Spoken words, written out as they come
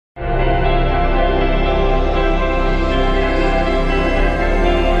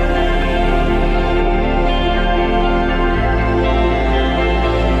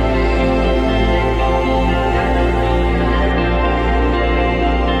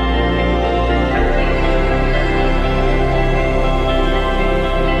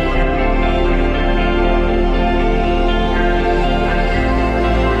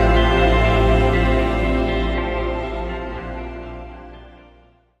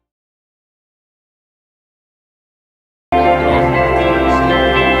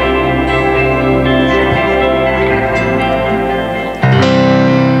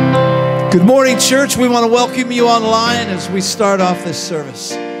morning, church. We want to welcome you online as we start off this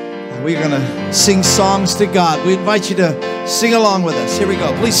service. We're going to sing songs to God. We invite you to sing along with us. Here we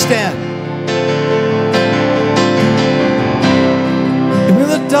go. Please stand. In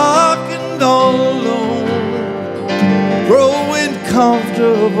the dark and all alone, growing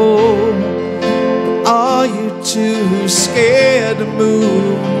comfortable, are you too scared to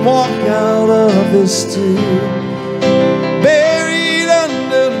move and walk out of this tomb? Buried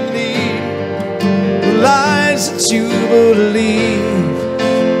underneath the lies that you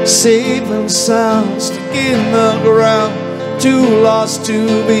believe, safe and sound, stuck in the ground, too lost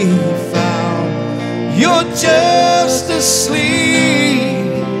to be found. You're just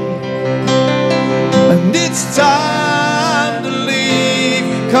asleep, and it's time to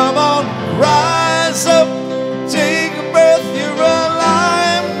leave. Come on, rise up, take a breath, you're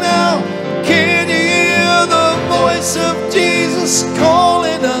alive now. Can you hear the voice of Jesus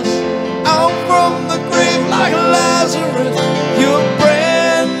calling us out from the grave like Lazarus? You're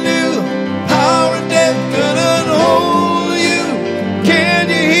brand new, power and death couldn't hold you. Can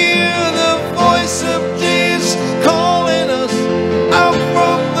you hear the voice of Jesus calling us out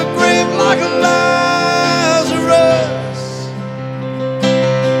from the grave like Lazarus?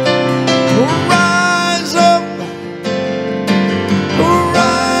 Rise up,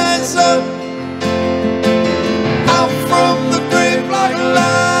 rise up, out from the grave like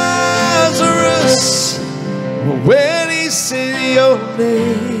Lazarus. When he said your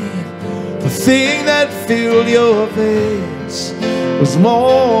name, the thing that filled your veins was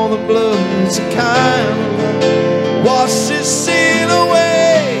more than blood. It's a kind of love washes sin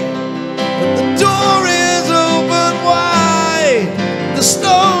away. And the door is open wide, the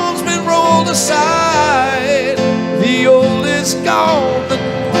stone's been rolled aside. The old is gone, the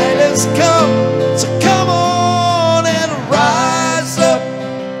night has come. So come on and rise up,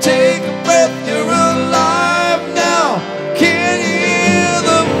 take a breath, you're alive now. Can you hear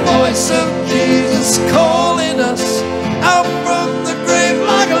the voice of Jesus calling us out from the grave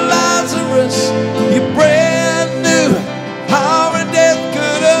like Lazarus? You're brand new, power and death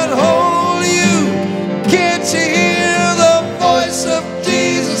couldn't hold you. Can't you hear the voice of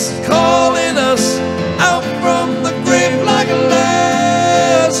Jesus calling us out from the grave like Lazarus?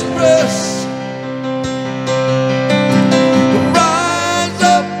 Rise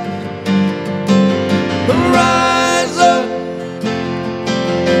up, rise up,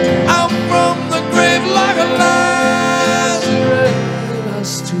 out from the grave like Lazarus.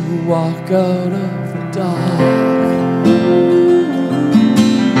 Us to walk out of the dark,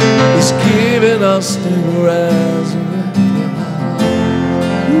 he's giving us new resurrected heart.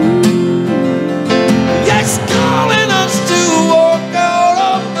 Yes, calling us to walk out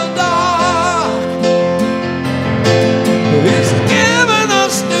of the dark. He's giving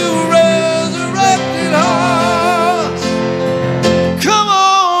us new resurrected hearts. Come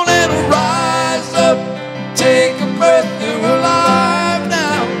on and rise up, take a breath, you're alive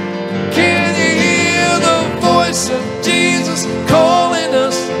now. Can you hear the voice of Jesus calling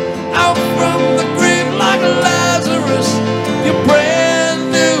us out from the grave like Lazarus? You're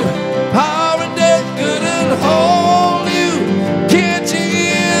brand new, power and death couldn't hold you. Can't you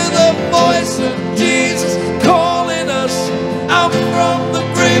hear the voice of Jesus calling us out from the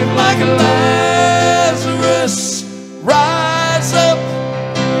grave like Lazarus? Rise up,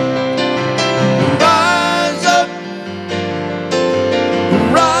 rise up,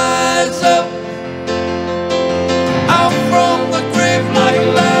 rise up, out from the grave like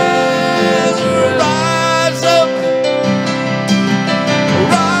Lazarus. Rise up,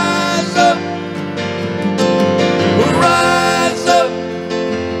 rise up, rise up,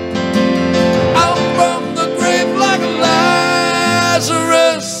 out from the grave like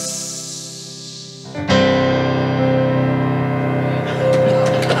Lazarus.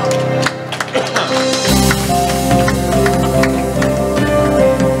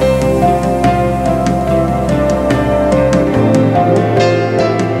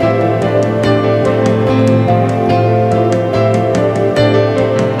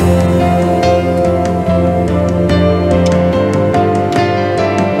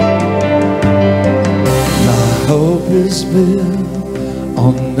 My hope is built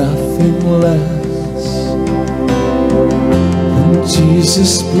on nothing less than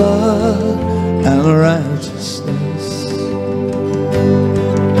Jesus' blood and righteousness.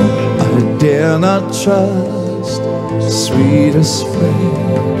 I dare not trust the sweetest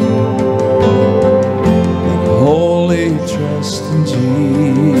friend, but wholly trust in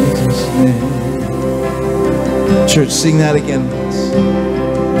Jesus' name. Church, sing that again.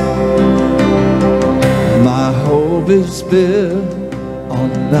 My hope is built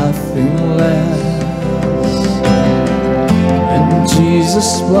on nothing less. In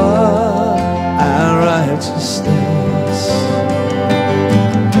Jesus' blood, our righteousness.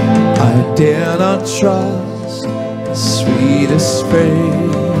 I dare not trust the sweetest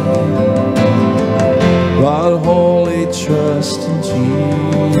frame, but wholly trust in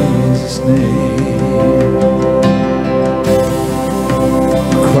Jesus' name.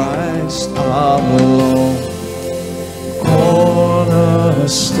 Christ our Malone, cornerstone,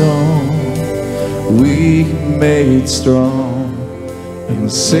 weak made strong in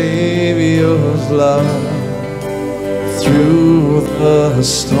Savior's love. Through the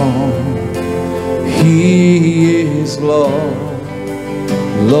storm, He is Lord,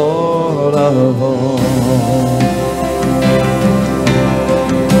 Lord of all.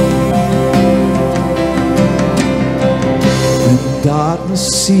 When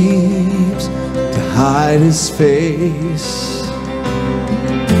darkness seems to hide His face,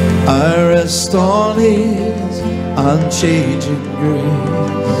 I rest on His unchanging grace.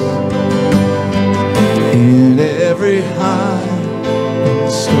 In every high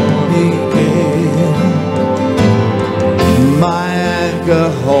and stormy gale, my anchor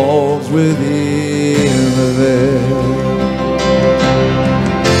holds within the veil.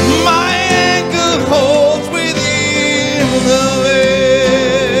 My anchor holds within the veil.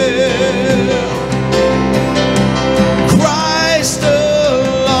 Christ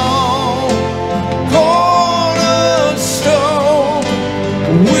alone, cornerstone,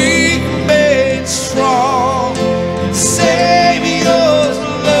 weak made strong, Savior's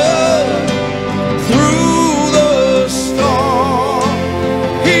love through the storm.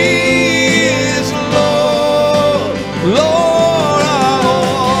 He is Lord, Lord of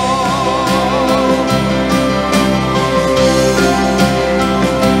all.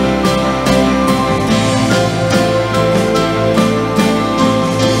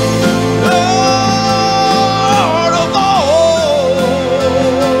 Lord of all.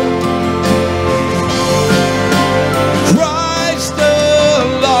 Christ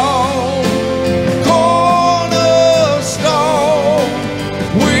alone, cornerstone,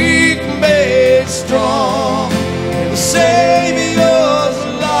 weak made strong, the Savior's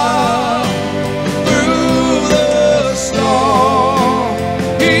love through the storm.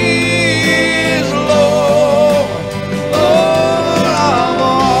 He is Lord, Lord of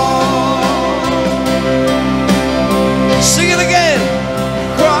all. Sing it again.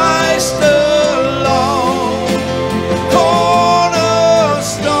 Christ alone, cornerstone,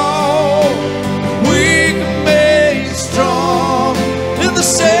 weak made strong in the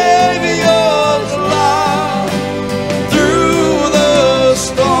Savior's love through the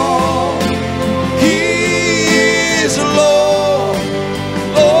storm. He is Lord,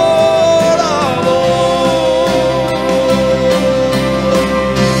 Lord of all.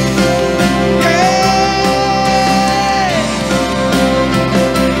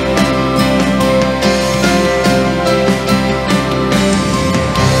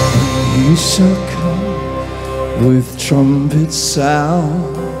 He shall come with trumpet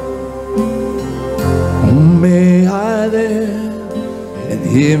sound. May I there and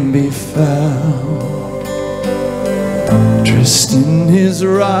Him be found, dressed in His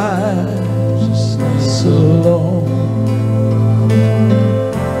righteousness alone,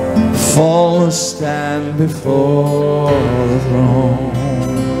 fall and stand before the throne.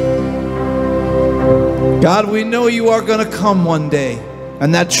 God, we know You are going to come one day,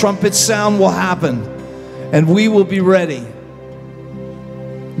 and that trumpet sound will happen, and we will be ready.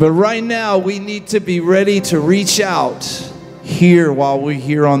 But right now, we need to be ready to reach out here while we're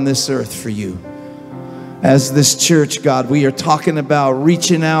here on this earth for You. As this church, God, we are talking about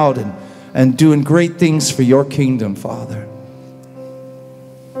reaching out and doing great things for Your kingdom, Father.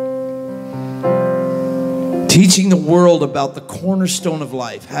 Teaching the world about the cornerstone of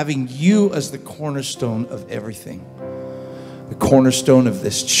life, having You as the cornerstone of everything, the cornerstone of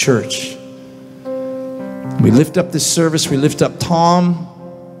this church. We lift up this service. We lift up Thom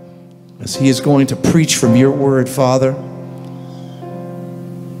as he is going to preach from Your word, Father.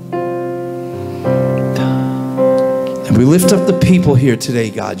 And we lift up the people here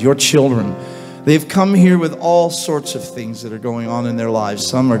today, God, Your children. They've come here with all sorts of things that are going on in their lives.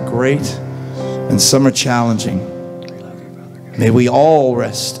 Some are great and some are challenging. May we all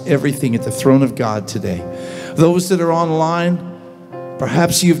rest everything at the throne of God today. Those that are online,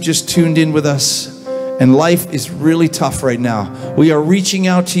 perhaps you've just tuned in with us and life is really tough right now. We are reaching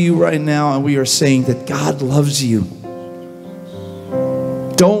out to you right now and we are saying that God loves you.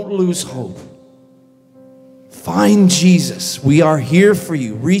 Don't lose hope. Find Jesus. We are here for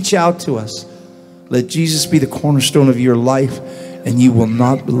you. Reach out to us. Let Jesus be the cornerstone of your life and you will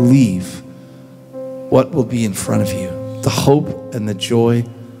not believe what will be in front of you, the hope and the joy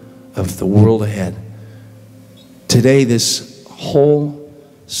of the world ahead. Today, this whole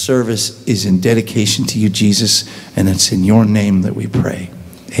service is in dedication to you, Jesus, and it's in your name that we pray.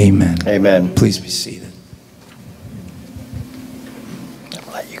 Amen. Amen. Please be seated.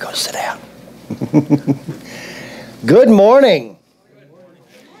 I'll let you go sit down. Good morning.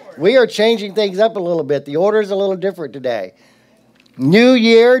 We are changing things up a little bit. The order is a little different today. New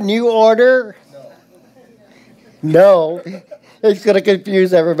year, new order. No. It's going to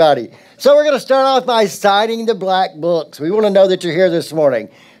confuse everybody. So we're going to start off by signing the black books. We want to know that you're here this morning.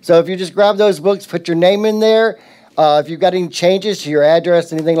 So if you just grab those books, put your name in there. If you've got any changes to your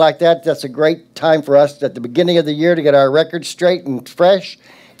address, anything like that, that's a great time for us at the beginning of the year to get our records straight and fresh.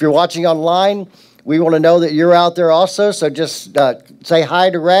 If you're watching online, we want to know that you're out there also. So just say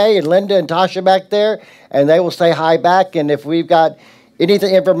hi to Ray and Linda and Tasha back there, and they will say hi back. And if we've got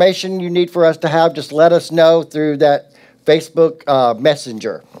anything, information you need for us to have, just let us know through that Facebook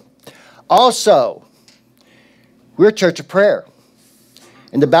Messenger. Also, we're a church of prayer.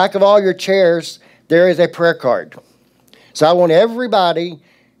 In the back of all your chairs, there is a prayer card. So I want everybody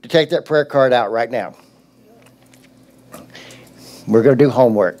to take that prayer card out right now. We're going to do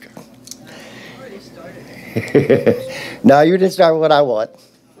homework. Already started. No, you didn't start with what I want.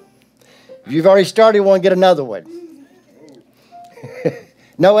 If you've already started one, get another one.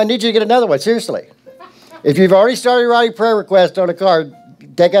 No, I need you to get another one, seriously. If you've already started writing prayer requests on a card,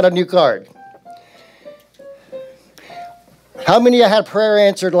 take out a new card. How many of you had prayer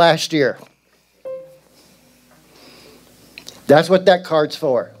answered last year? That's what that card's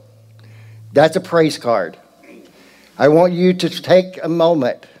for. That's a praise card. I want you to take a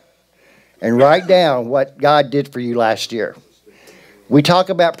moment and write down what God did for you last year. We talk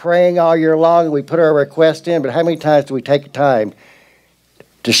about praying all year long, and we put our request in, but how many times do we take time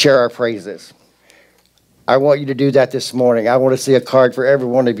to share our praises? I want you to do that this morning. I want to see a card for every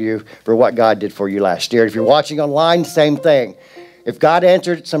one of you for what God did for you last year. If you're watching online, same thing. If God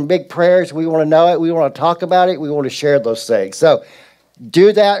answered some big prayers, we want to know it. We want to talk about it. We want to share those things. So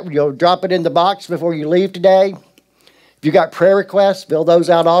do that. You'll drop it in the box before you leave today. If you got prayer requests, fill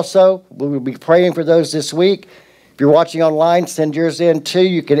those out also. We will be praying for those this week. If you're watching online, send yours in too.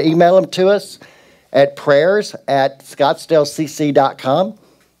 You can email them to us at prayers@scottsdalecc.com.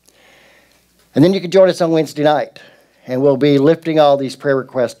 And then you can join us on Wednesday night. And we'll be lifting all these prayer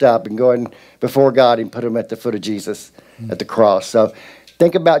requests up and going before God and put them at the foot of Jesus at the cross. So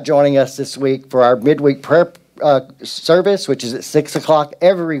think about joining us this week for our midweek prayer service, which is at 6 o'clock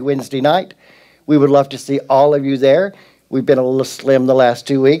every Wednesday night. We would love to see all of you there. We've been a little slim the last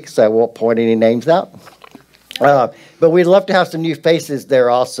 2 weeks, so I won't point any names out. But we'd love to have some new faces there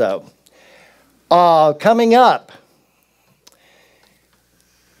also. Coming up,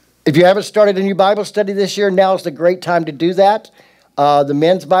 if you haven't started a new Bible study this year, now is the great time to do that. The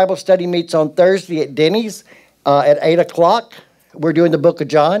men's Bible study meets on Thursday at Denny's at 8 o'clock. We're doing the book of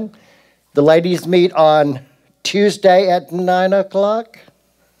John. The ladies meet on Tuesday at 9 o'clock?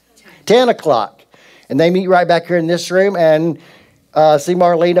 10 o'clock. And they meet right back here in this room and see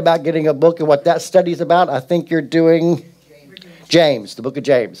Marlene about getting a book and what that study's about. I think you're doing James, the book of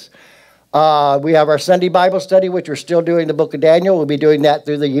James. We have our Sunday Bible study, which we're still doing the book of Daniel. We'll be doing that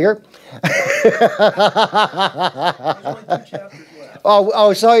through the year.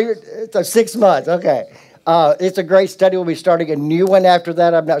 So it's 6 months. Okay. It's a great study. We'll be starting a new one after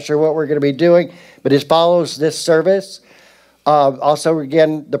that. I'm not sure what we're going to be doing, but it follows this service. Also,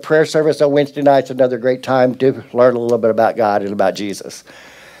 again, the prayer service on Wednesday night is another great time to learn a little bit about God and about Jesus.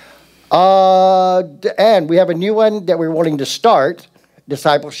 And we have a new one that we're wanting to start,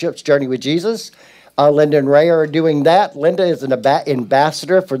 Discipleship's Journey with Jesus. Linda and Ray are doing that. Linda is an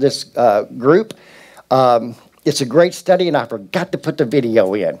ambassador for this group. It's a great study, and I forgot to put the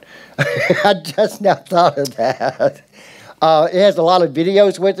video in. I just now thought of that. It has a lot of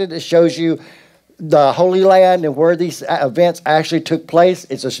videos with it. It shows you the Holy Land and where these events actually took place.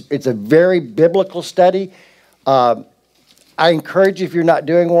 It's a very biblical study. I encourage you, if you're not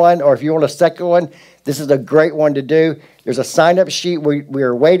doing one or if you want a second one, this is a great one to do. There's a sign-up sheet.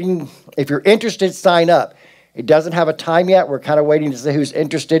 We're waiting. If you're interested, sign up. It doesn't have a time yet. We're kind of waiting to see who's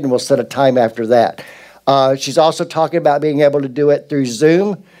interested, and we'll set a time after that. She's also talking about being able to do it through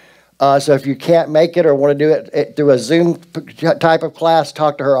Zoom. So if you can't make it or want to do it through a Zoom type of class,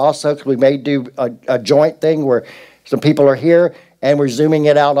 talk to her also, because we may do a joint thing where some people are here and we're Zooming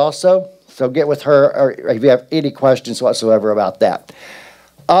it out also. So get with her or if you have any questions whatsoever about that.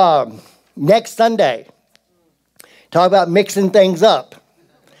 Next Sunday, talk about mixing things up.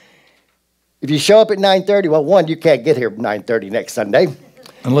 If you show up at 9:30, well, one, you can't get here at 9:30 next Sunday.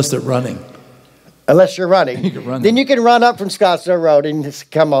 Unless they're running. Unless you're running. Then you can run up from Scottsdale Road and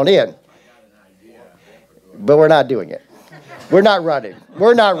just come on in. But we're not doing it. We're not running.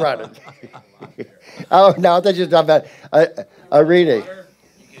 We're not running. Oh, no, that's just about a reading.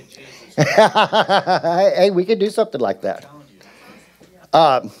 Hey, we could do something like that.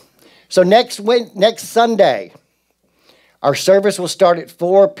 So next Sunday, our service will start at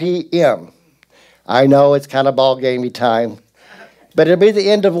 4 p.m. I know it's kind of ball gamey time, but it'll be the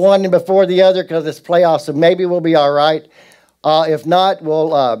end of one and before the other because it's playoffs, so maybe we'll be all right. If not,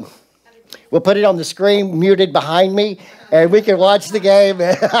 we'll put it on the screen, muted behind me, and we can watch the game.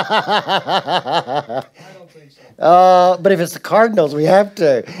 But if it's the Cardinals, we have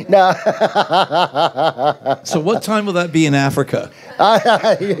to. No. So what time will that be in Africa?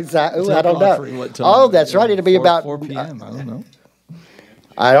 Exactly. I don't know. Oh, that's right. It'll be about 4 p.m. I don't know.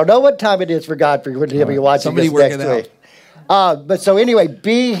 I don't know what time it is for Godfrey when he'll be watching Somebody this work next it week. But so anyway,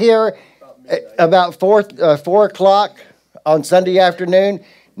 be here about 4 o'clock on Sunday afternoon,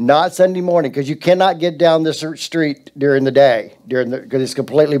 not Sunday morning, because you cannot get down this street during the day because it's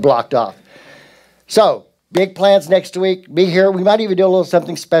completely blocked off. So big plans next week. Be here. We might even do a little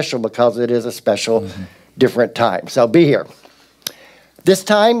something special because it is a special, different time. So be here. This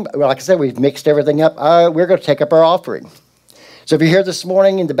time, like I said, we've mixed everything up. We're going to take up our offering. So if you're here this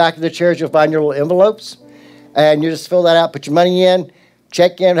morning, in the back of the chairs, you'll find your little envelopes. And you just fill that out, put your money in,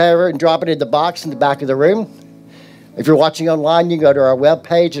 check in, however, and drop it in the box in the back of the room. If you're watching online, you can go to our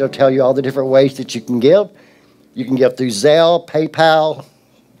webpage. It'll tell you all the different ways that you can give. You can give through Zelle, PayPal,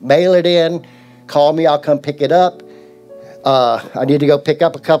 mail it in, call me, I'll come pick it up. I need to go pick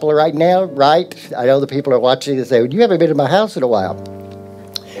up a couple right now, right? I know the people are watching and say, well, you haven't been to my house in a while.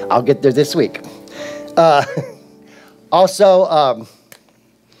 I'll get there this week. Also,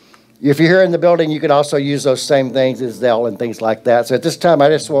 if you're here in the building, you can also use those same things as Zelle and things like that. So at this time, I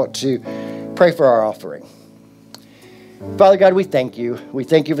just want to pray for our offering. Father God, we thank you. We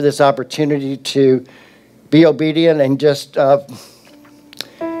thank you for this opportunity to be obedient and just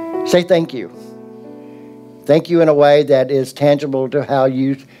say thank you. Thank you in a way that is tangible to how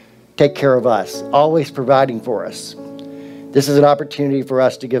you take care of us, always providing for us. This is an opportunity for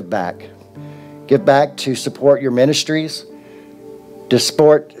us to give back. Give back to support your ministries, to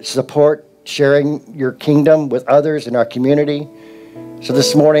support sharing your kingdom with others in our community. So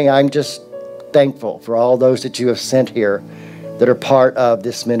this morning, I'm just thankful for all those that you have sent here that are part of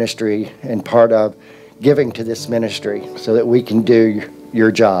this ministry and part of giving to this ministry so that we can do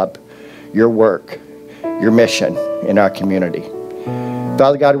your job, your work, your mission in our community.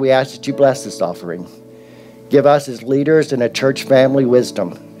 Father God, we ask that you bless this offering. Give us as leaders and a church family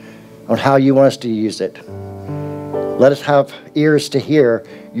wisdom on how you want us to use it. Let us have ears to hear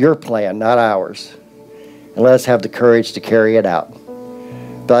your plan, not ours. And let us have the courage to carry it out.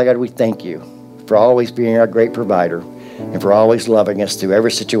 Father God, we thank you for always being our great provider and for always loving us through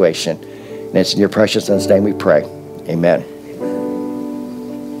every situation. And it's in your precious Son's name we pray. Amen.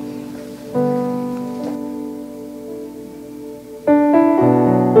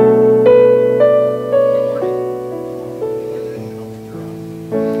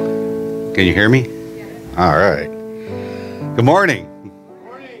 Can you hear me? All right. Good morning.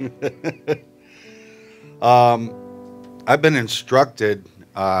 I've been instructed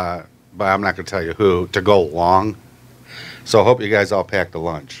by, I'm not going to tell you who, to go long. So I hope you guys all packed a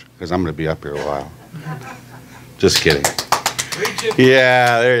lunch because I'm going to be up here a while. Just kidding.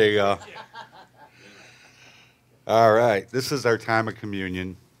 Yeah, there you go. All right. This is our time of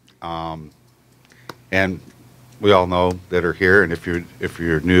communion. And we all know that are here. And if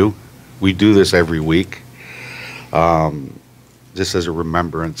you're new, we do this every week. Just as a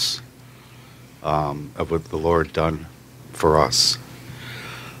remembrance of what the Lord done for us.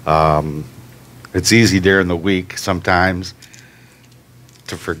 It's easy during the week sometimes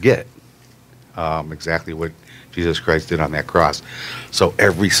to forget exactly what Jesus Christ did on that cross. So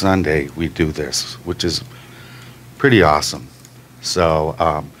every Sunday we do this, which is pretty awesome.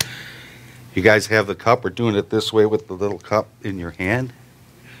 So you guys have the cup. We're doing it this way with the little cup in your hand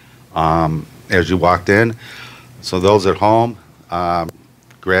as you walked in. So those at home,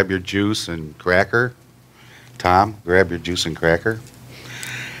 grab your juice and cracker. Tom, grab your juice and cracker.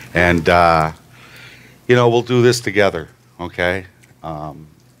 And, we'll do this together, okay?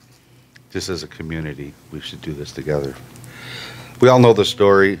 Just as a community, we should do this together. We all know the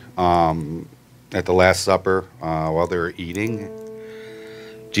story at the Last Supper while they were eating.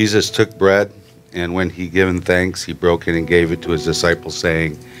 Jesus took bread, and when he given thanks, he broke it and gave it to his disciples,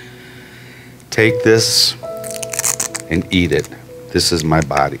 saying, "Take this and eat it. This is my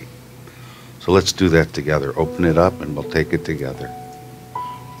body." So let's do that together. Open it up and we'll take it together.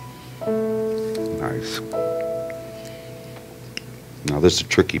 Nice. Now this is the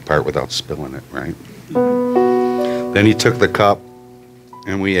tricky part without spilling it, right? Then he took the cup,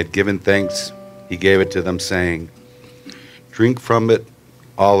 and we had given thanks. He gave it to them, saying, "Drink from it,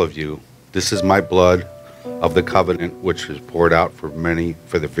 all of you. This is my blood of the covenant, which is poured out for many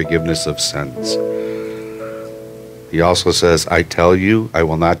for the forgiveness of sins." He also says, "I tell you, I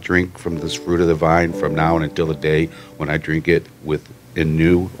will not drink from this fruit of the vine from now and until the day when I drink it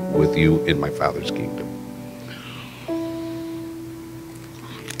anew with you in my Father's kingdom."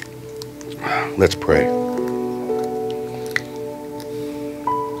 Let's pray.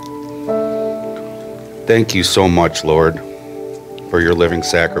 Thank you so much, Lord, for your living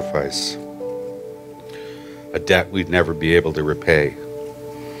sacrifice, a debt we'd never be able to repay.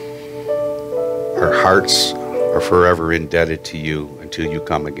 Our hearts are forever indebted to you until you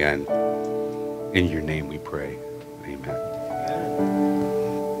come again. In your name we pray. Amen.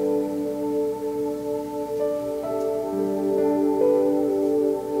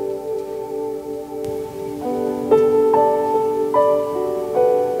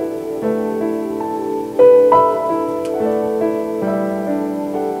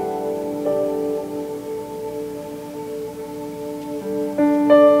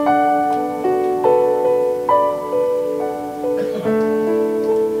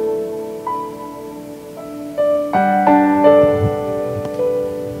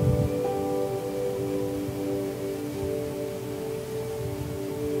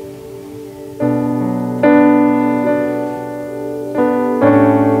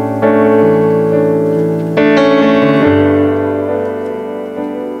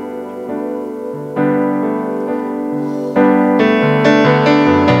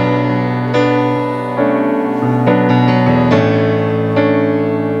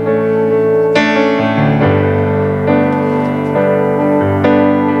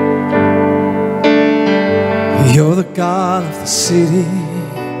 You're the God of the city.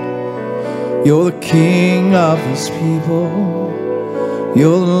 You're the King of this people.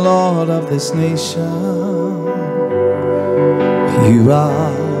 You're the Lord of this nation. You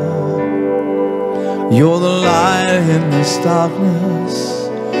are. You're the light in this darkness.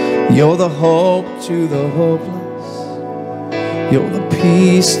 You're the hope to the hopeless. You're the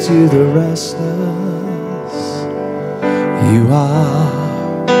peace to the restless. You are.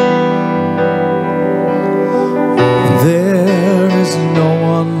 There is no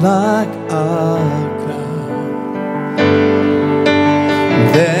one like our God.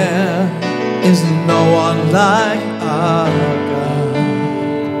 There is no one like our God.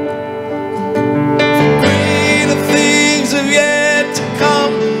 Greater things have yet to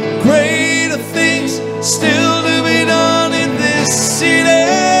come. Greater things still to be done in this city.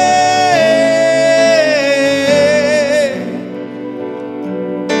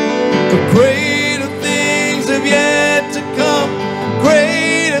 Greater things have yet to come.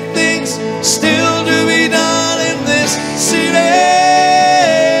 Greater things still to be done in this city.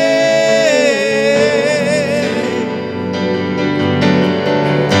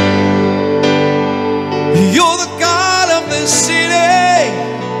 You're the God of this city.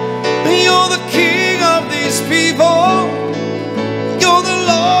 You're the King of these people. You're the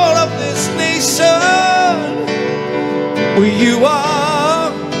Lord of this nation. You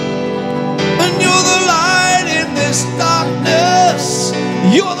are. And you're the light in this darkness.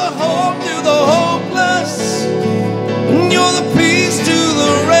 You're the hope to the hopeless. And you're the peace to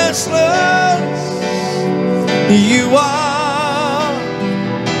the restless. You are.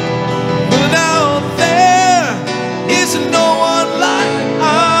 Now there is no one like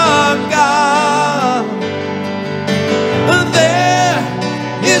our God. There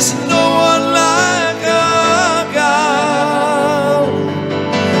is no one like our God.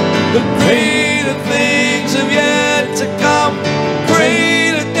 The greater things have yet to come.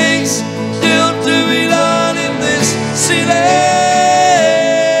 Greater things still to be done in this city.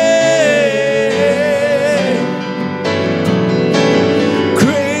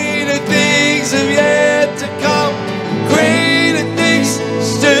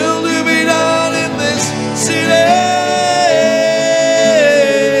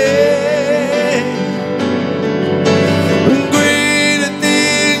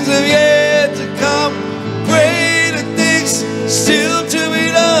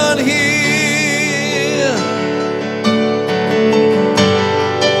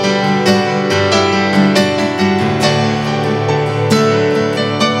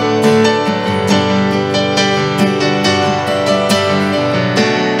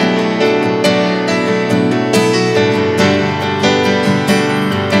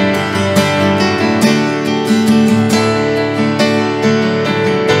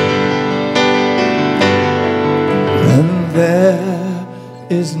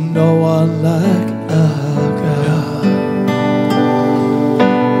 is no one like our God.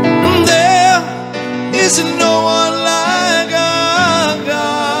 There is no one like our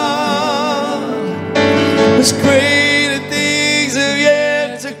God. There's greater things have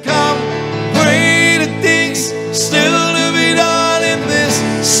yet to come, greater things still to be done in this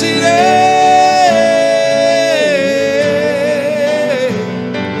city.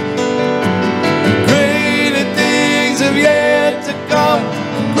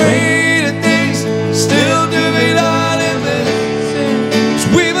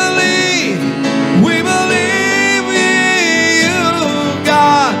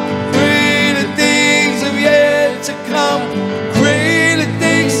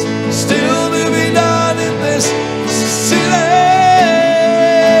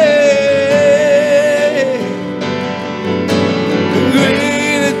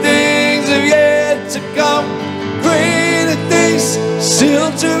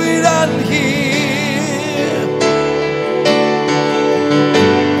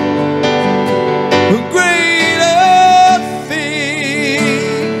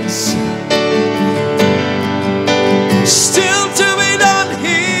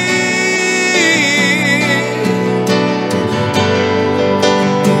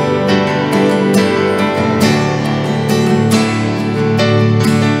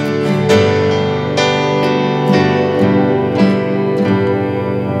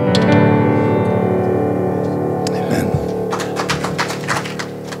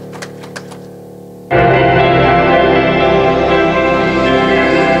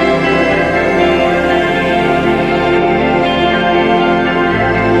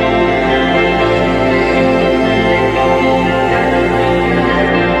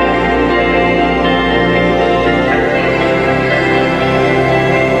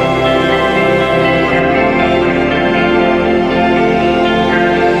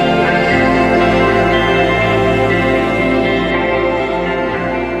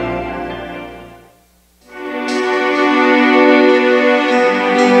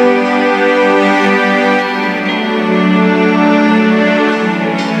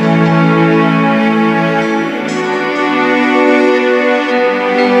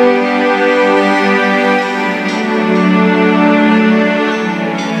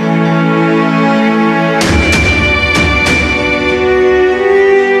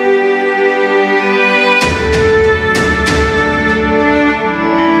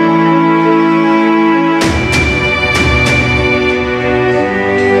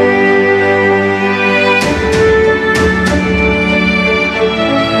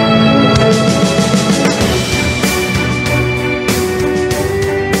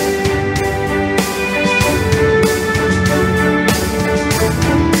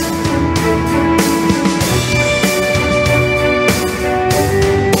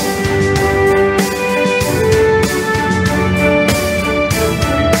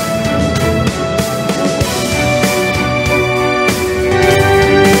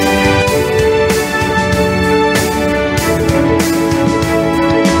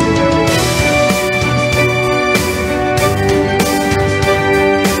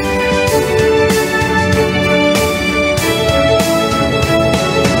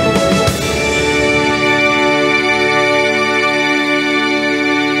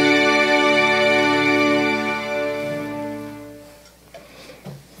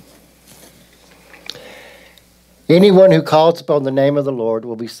 Anyone who calls upon the name of the Lord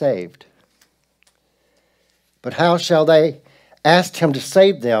will be saved. But how shall they ask him to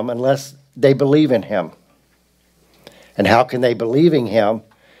save them unless they believe in him? And how can they believe in him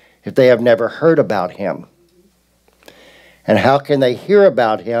if they have never heard about him? And how can they hear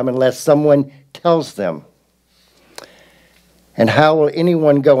about him unless someone tells them? And how will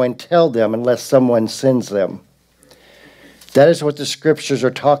anyone go and tell them unless someone sends them? That is what the scriptures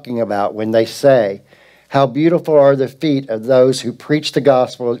are talking about when they say, how beautiful are the feet of those who preach the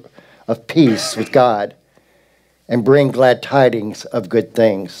gospel of peace with God and bring glad tidings of good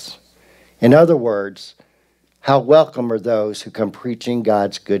things. In other words, how welcome are those who come preaching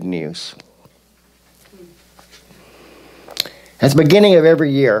God's good news. At the beginning of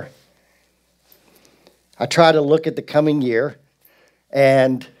every year, I try to look at the coming year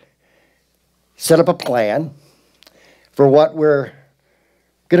and set up a plan for what we're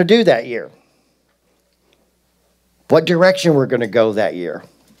going to do that year. What direction we're going to go that year.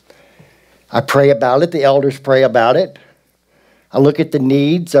 I pray about it. The elders pray about it. I look at the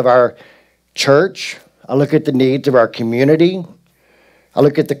needs of our church. I look at the needs of our community. I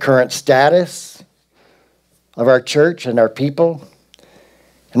look at the current status of our church and our people.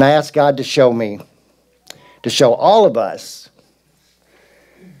 And I ask God to show me, to show all of us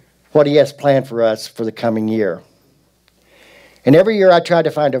what he has planned for us for the coming year. And every year I try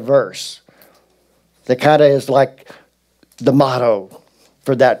to find a verse that kind of is like the motto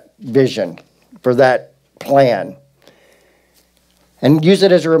for that vision, for that plan, and use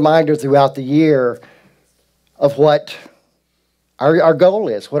it as a reminder throughout the year of what our goal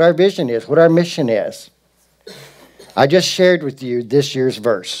is, what our vision is, what our mission is. I just shared with you this year's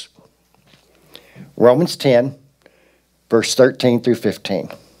verse, Romans 10, verse 13 through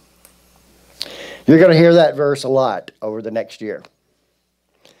 15. You're going to hear that verse a lot over the next year.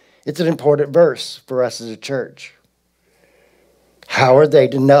 It's an important verse for us as a church. How are they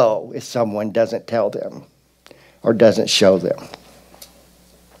to know if someone doesn't tell them or doesn't show them?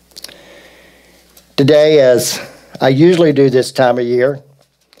 Today, as I usually do this time of year,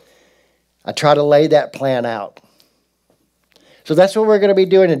 I try to lay that plan out. So that's what we're going to be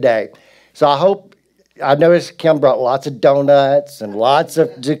doing today. So I noticed Kim brought lots of donuts and lots of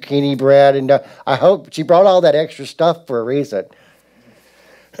zucchini bread, and I hope she brought all that extra stuff for a reason.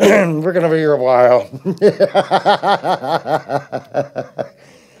 We're going to be here a while.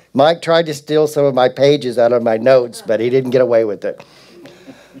 Mike tried to steal some of my pages out of my notes, but he didn't get away with it.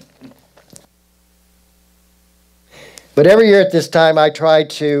 But every year at this time, I try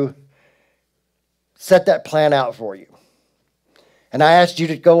to set that plan out for you. And I asked you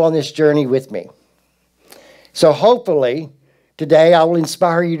to go on this journey with me. So hopefully, today I will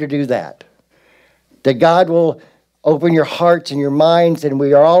inspire you to do that. That God will open your hearts and your minds, and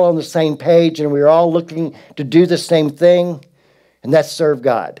we are all on the same page, and we are all looking to do the same thing, and that's serve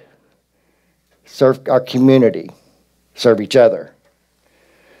God. Serve our community. Serve each other.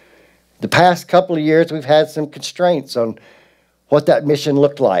 The past couple of years, we've had some constraints on what that mission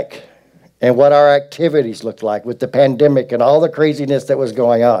looked like and what our activities looked like with the pandemic and all the craziness that was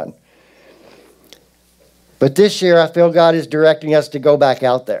going on. But this year, I feel God is directing us to go back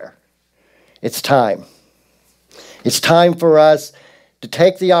out there. It's time. It's time for us to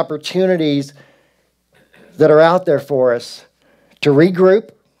take the opportunities that are out there for us to regroup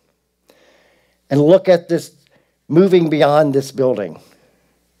and look at this moving beyond this building.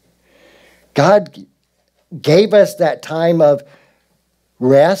 God gave us that time of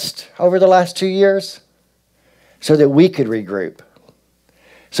rest over the last 2 years so that we could regroup,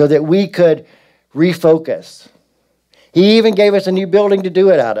 so that we could refocus. He even gave us a new building to do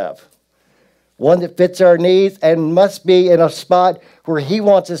it out of, one that fits our needs and must be in a spot where He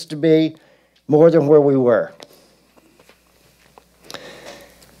wants us to be more than where we were.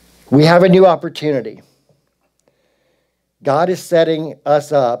 We have a new opportunity. God is setting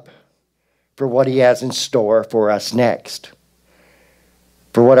us up for what He has in store for us next,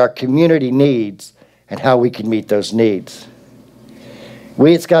 for what our community needs and how we can meet those needs.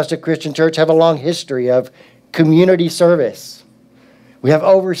 We at Scottsdale Christian Church have a long history of community service. We have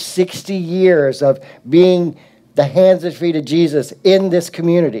over 60 years of being the hands and feet of Jesus in this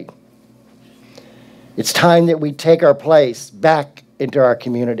community. It's time that we take our place back into our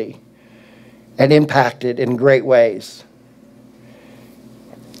community and impact it in great ways.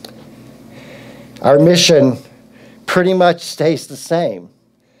 Our mission pretty much stays the same.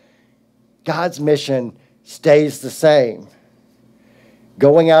 God's mission stays the same.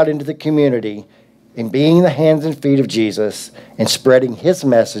 Going out into the community and being the hands and feet of Jesus and spreading His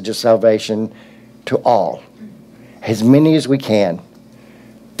message of salvation to all, as many as we can.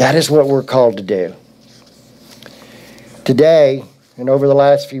 That is what we're called to do. Today, and over the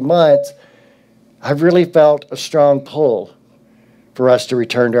last few months, I've really felt a strong pull for us to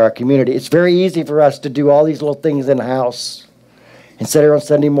return to our community. It's very easy for us to do all these little things in the house and sit here on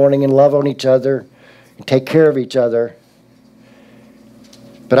Sunday morning and love on each other and take care of each other.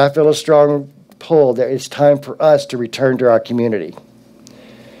 But I feel a strong pull that it's time for us to return to our community.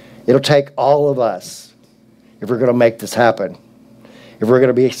 It'll take all of us if we're going to make this happen, if we're going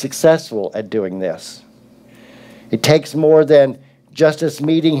to be successful at doing this. It takes more than just us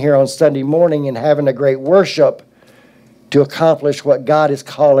meeting here on Sunday morning and having a great worship to accomplish what God is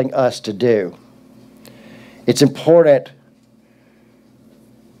calling us to do. It's important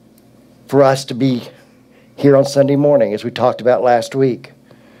for us to be here on Sunday morning, as we talked about last week.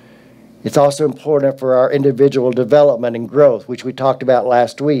 It's also important for our individual development and growth, which we talked about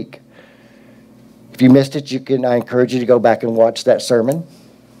last week. If you missed it, I encourage you to go back and watch that sermon.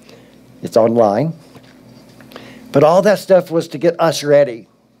 It's online. But all that stuff was to get us ready,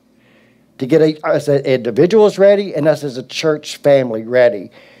 to get us as individuals ready and us as a church family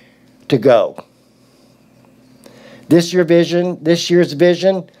ready to go. This year's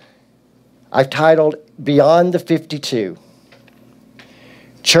vision, I've titled Beyond the 52.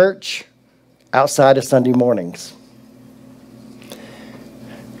 Church outside of Sunday mornings.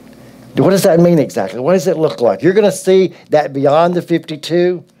 What does that mean exactly? What does it look like? You're going to see that beyond the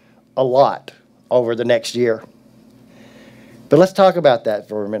 52 a lot over the next year. But let's talk about that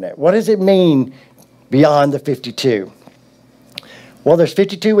for a minute. What does it mean beyond the 52? Well, there's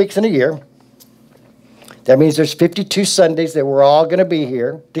 52 weeks in a year. That means there's 52 Sundays that we're all going to be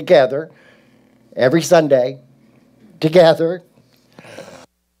here together, every Sunday, together.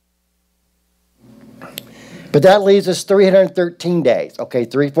 But that leaves us 313 days. Okay,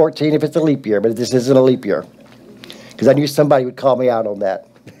 314 if it's a leap year, but this isn't a leap year. Because I knew somebody would call me out on that.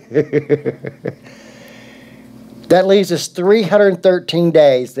 That leaves us 313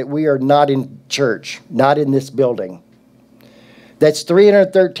 days that we are not in church, not in this building. That's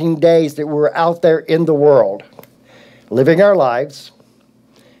 313 days that we're out there in the world, living our lives,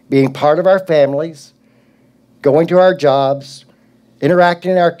 being part of our families, going to our jobs,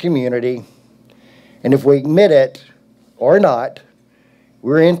 interacting in our community. And if we admit it or not,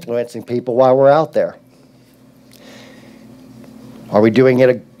 we're influencing people while we're out there. Are we doing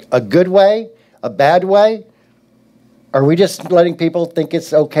it a good way, a bad way? Are we just letting people think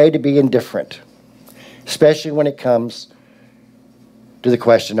it's okay to be indifferent, especially when it comes to the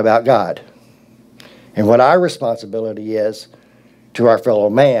question about God and what our responsibility is to our fellow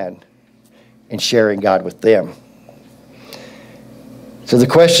man in sharing God with them? So the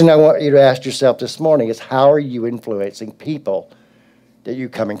question I want you to ask yourself this morning is, how are you influencing people that you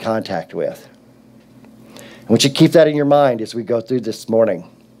come in contact with? I want you to keep that in your mind as we go through this morning.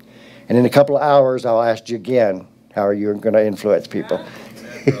 And in a couple of hours, I'll ask you again, how are you going to influence people?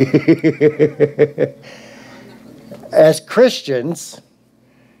 As Christians,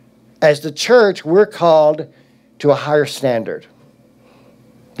 as the church, we're called to a higher standard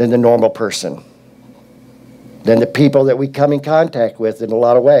than the normal person, than the people that we come in contact with in a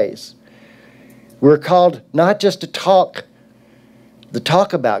lot of ways. We're called not just to talk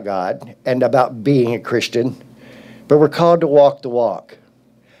about God and about being a Christian, but we're called to walk the walk,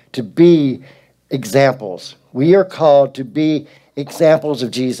 to be examples. We are called to be examples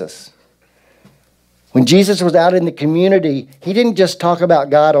of Jesus. When Jesus was out in the community, he didn't just talk about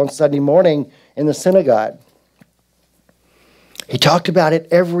God on Sunday morning in the synagogue. He talked about it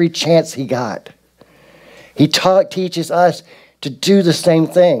every chance he got. He teaches us to do the same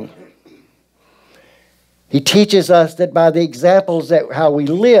thing. He teaches us that by the examples that how we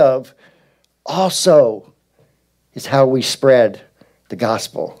live also is how we spread the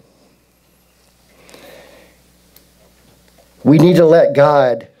gospel. We need to let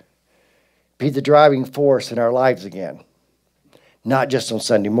God be the driving force in our lives again, not just on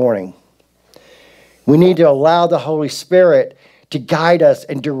Sunday morning. We need to allow the Holy Spirit to guide us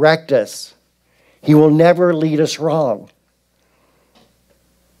and direct us. He will never lead us wrong.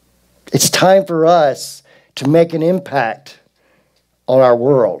 It's time for us to make an impact on our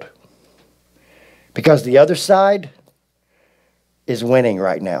world, because the other side is winning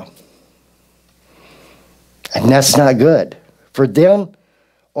right now. And that's not good for them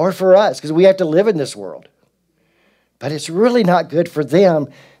or for us, because we have to live in this world. But it's really not good for them,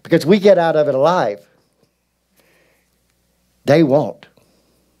 because we get out of it alive. They won't.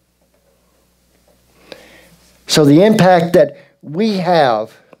 So the impact that we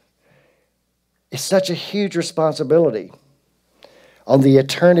have is such a huge responsibility on the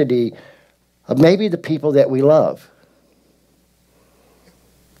eternity of maybe the people that we love.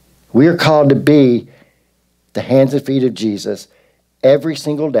 We are called to be the hands and feet of Jesus every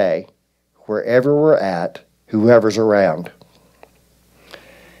single day, wherever we're at, whoever's around.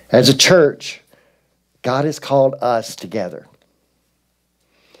 As a church, God has called us together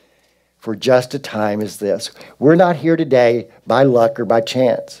for just a time as this. We're not here today by luck or by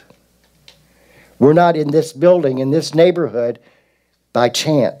chance. We're not in this building, in this neighborhood, by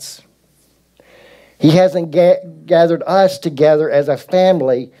chance. He hasn't gathered us together as a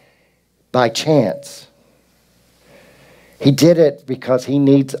family by chance. He did it because he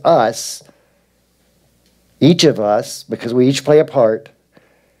needs us, each of us, because we each play a part,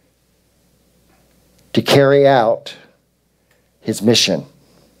 to carry out his mission.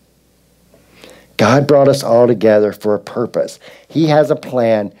 God brought us all together for a purpose. He has a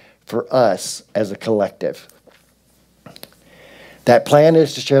plan for us as a collective. That plan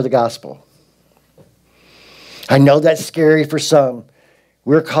is to share the gospel. I know that's scary for some.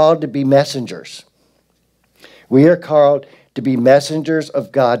 We're called to be messengers. We are called to be messengers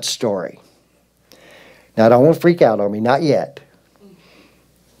of God's story. Now, don't want to freak out on me, not yet.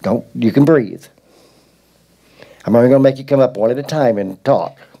 You can breathe. I'm only going to make you come up one at a time and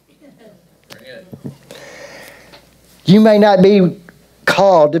talk. You may not be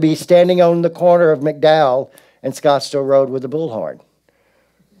called to be standing on the corner of McDowell and Scottsdale Road with a bullhorn.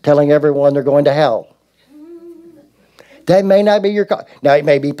 telling everyone they're going to hell. That may not be your call. Now, it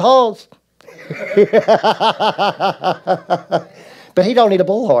may be Paul's. But he don't need a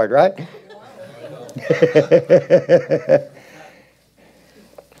bullhorn, right?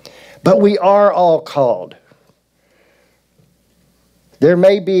 But we are all called. There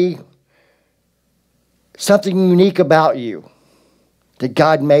may be something unique about you, that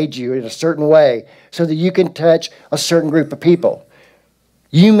God made you in a certain way so that you can touch a certain group of people.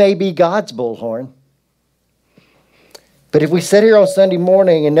 You may be God's bullhorn. But if we sit here on Sunday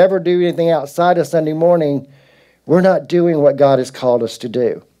morning and never do anything outside of Sunday morning, we're not doing what God has called us to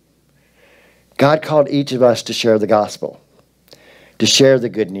do. God called each of us to share the gospel, to share the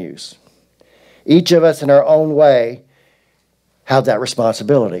good news. Each of us in our own way have that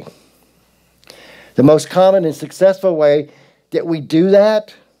responsibility. The most common and successful way that we do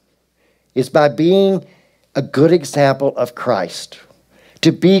that is by being a good example of Christ.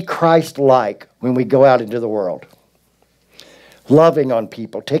 To be Christ-like when we go out into the world. Loving on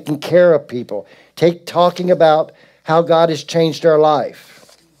people, taking care of people, talking about how God has changed our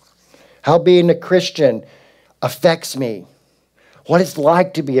life. How being a Christian affects me. What it's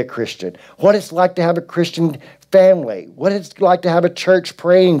like to be a Christian. What it's like to have a Christian family. What it's like to have a church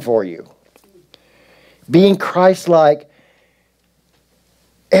praying for you. Being Christ-like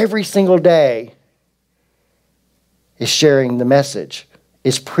every single day is sharing the message,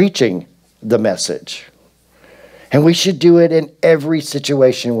 is preaching the message. And we should do it in every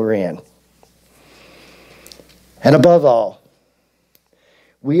situation we're in. And above all,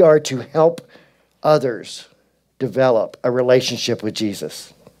 we are to help others develop a relationship with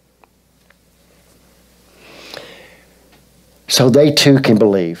Jesus, so they too can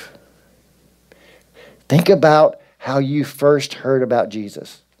believe. Think about how you first heard about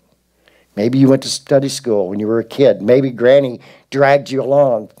Jesus. Maybe you went to study school when you were a kid. Maybe Granny dragged you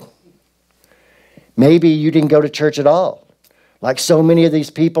along. Maybe you didn't go to church at all, like so many of these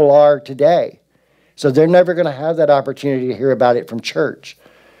people are today. So they're never going to have that opportunity to hear about it from church.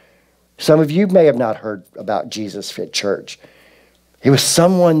 Some of you may have not heard about Jesus at church. It was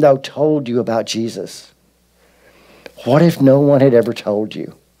someone, though, told you about Jesus. What if no one had ever told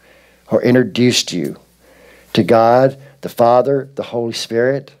you or introduced you to God, the Father, the Holy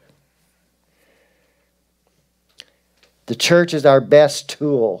Spirit? The church is our best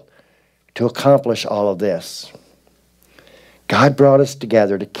tool to accomplish all of this. God brought us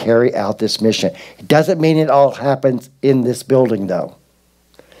together to carry out this mission. It doesn't mean it all happens in this building, though.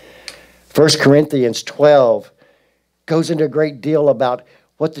 1 Corinthians 12 goes into a great deal about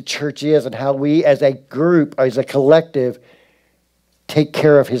what the church is and how we as a group, as a collective, take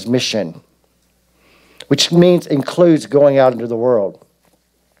care of his mission, which includes going out into the world.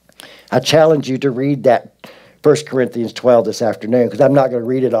 I challenge you to read that 1 Corinthians 12 this afternoon, because I'm not going to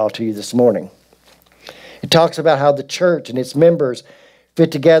read it all to you this morning. It talks about how the church and its members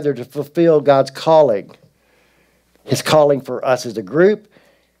fit together to fulfill God's calling. His calling for us as a group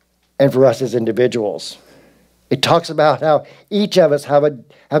and for us as individuals. It talks about how each of us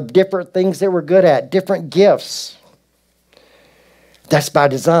have different things that we're good at, different gifts. That's by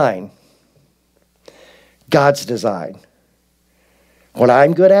design. God's design. What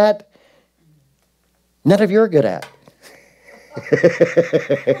I'm good at, none of you are good at.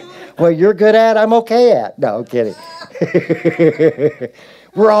 What you're good at, I'm okay at. No, I'm kidding.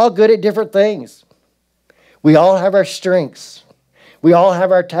 We're all good at different things. We all have our strengths. We all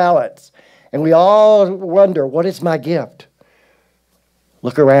have our talents. And we all wonder, what is my gift?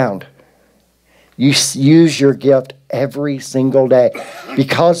 Look around. You use your gift every single day.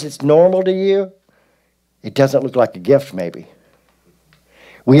 Because it's normal to you, it doesn't look like a gift maybe.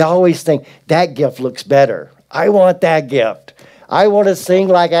 We always think, that gift looks better. I want that gift. I want to sing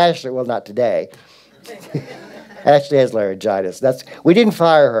like Ashley. Well, not today. Ashley has laryngitis. We didn't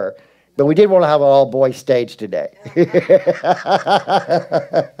fire her, but we did want to have an all-boys stage today.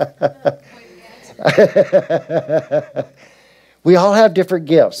 We all have different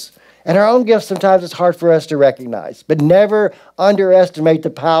gifts. And our own gifts sometimes it's hard for us to recognize. But never underestimate the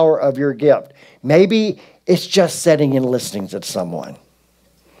power of your gift. Maybe it's just sitting and listening to someone.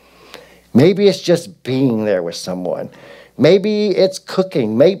 Maybe it's just being there with someone. Maybe it's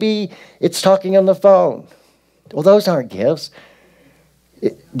cooking. Maybe it's talking on the phone. Well, those aren't gifts.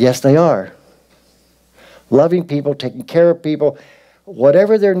 Yes, they are. Loving people, taking care of people,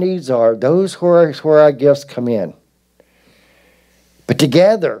 whatever their needs are, those where our gifts come in. But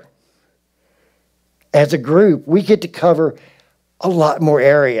together, as a group, we get to cover a lot more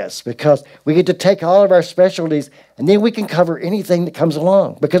areas because we get to take all of our specialties and then we can cover anything that comes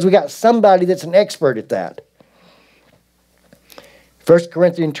along because we got somebody that's an expert at that. 1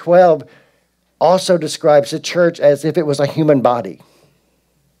 Corinthians 12 also describes the church as if it was a human body,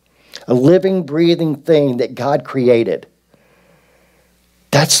 a living, breathing thing that God created.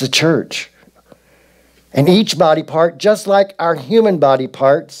 That's the church. And each body part, just like our human body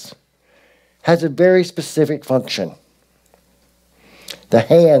parts, has a very specific function. The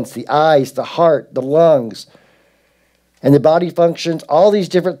hands, the eyes, the heart, the lungs, and the body functions, all these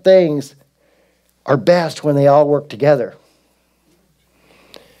different things are best when they all work together.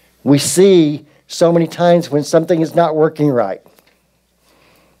 We see so many times when something is not working right,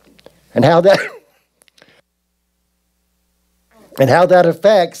 and how that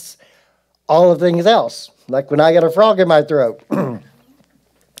affects all of things else. Like when I got a frog in my throat.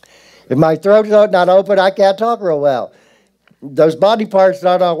 If my throat's not open, I can't talk real well. Those body parts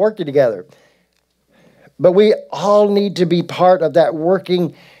not all working together. But we all need to be part of that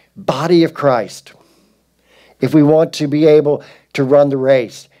working body of Christ if we want to be able to run the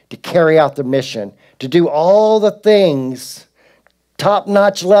race, to carry out the mission, to do all the things,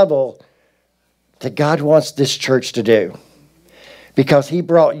 top-notch level, that God wants this church to do. Because he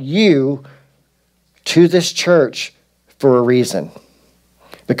brought you to this church for a reason.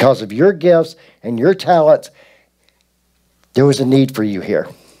 Because of your gifts and your talents, there was a need for you here.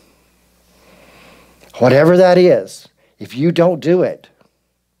 Whatever that is, if you don't do it,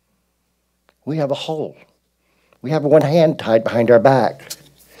 we have a hole. We have one hand tied behind our back.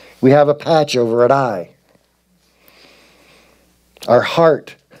 We have a patch over an eye. Our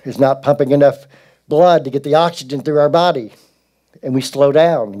heart is not pumping enough blood to get the oxygen through our body, and we slow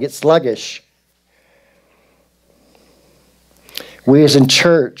down and get sluggish. We as in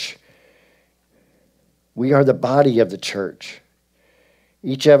church, we are the body of the church.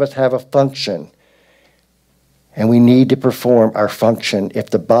 Each of us have a function, and we need to perform our function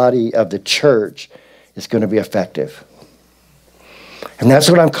if the body of the church is going to be effective. And that's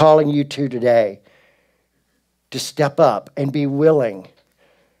what I'm calling you to today, to step up and be willing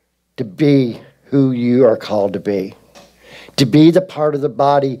to be who you are called to be the part of the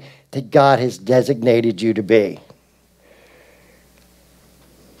body that God has designated you to be.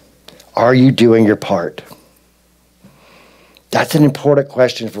 Are you doing your part? That's an important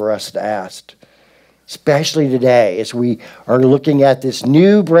question for us to ask, especially today as we are looking at this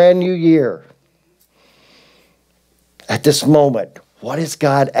brand new year. At this moment, what is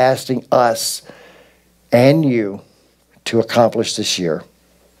God asking us and you to accomplish this year?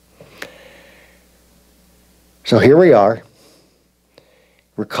 So here we are.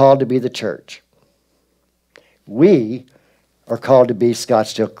 We're called to be the church. We are called to be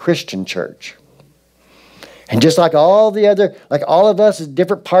Scottsdale Christian Church. And just like all of us as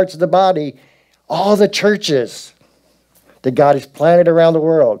different parts of the body, all the churches that God has planted around the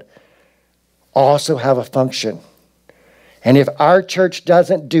world also have a function. And if our church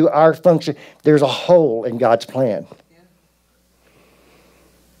doesn't do our function, there's a hole in God's plan.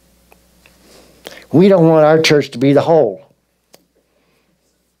 We don't want our church to be the hole.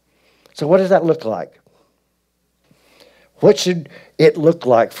 So what does that look like? What should it look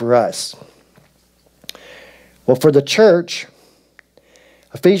like for us? Well, for the church,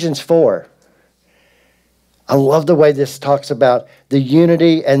 Ephesians 4, I love the way this talks about the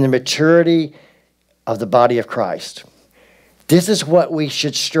unity and the maturity of the body of Christ. This is what we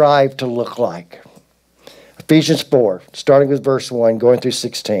should strive to look like. Ephesians 4, starting with verse 1, going through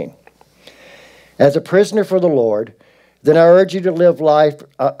 16. As a prisoner for the Lord, then I urge you to live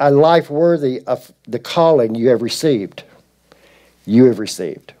a life worthy of the calling you have received. You have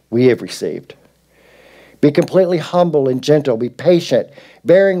received. We have received. Be completely humble and gentle. Be patient,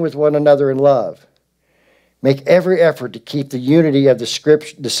 bearing with one another in love. Make every effort to keep the unity of the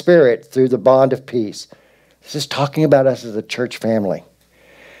Spirit through the bond of peace. This is talking about us as a church family.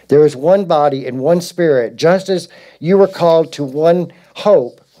 There is one body and one Spirit, just as you were called to one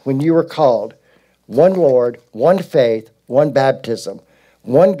hope when you were called, one Lord, one faith, one baptism,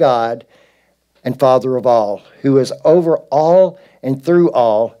 one God and Father of all, who is over all and through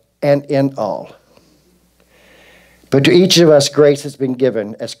all and in all. But to each of us grace has been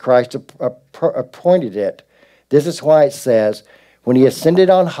given as Christ appointed it. This is why it says, when he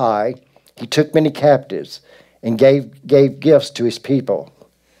ascended on high, he took many captives and gave gifts to his people.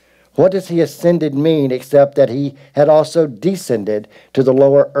 What does he ascended mean except that he had also descended to the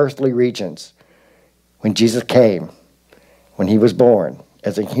lower earthly regions? When Jesus came, when he was born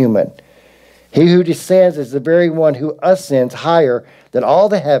as a human, he who descends is the very one who ascends higher than all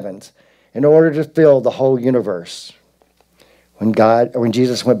the heavens in order to fill the whole universe. When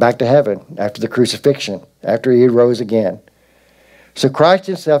Jesus went back to heaven after the crucifixion, after he rose again. So Christ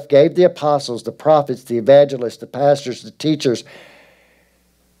himself gave the apostles, the prophets, the evangelists, the pastors, the teachers,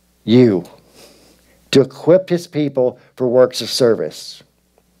 You. To equip his people for works of service.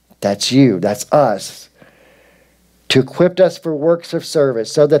 That's you. That's us. To equip us for works of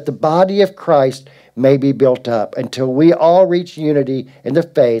service so that the body of Christ may be built up until we all reach unity in the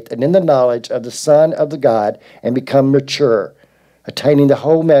faith and in the knowledge of the Son of the God and become mature, attaining the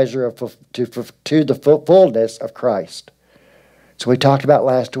whole measure to the fullness of Christ. So we talked about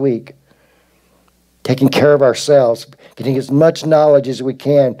last week, taking care of ourselves, getting as much knowledge as we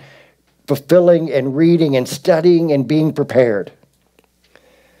can, fulfilling and reading and studying and being prepared.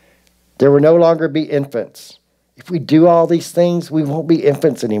 There will no longer be infants. If we do all these things, we won't be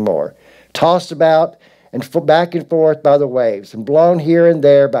infants anymore, tossed about and back and forth by the waves, and blown here and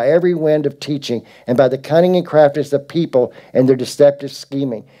there by every wind of teaching, and by the cunning and craftiness of people and their deceptive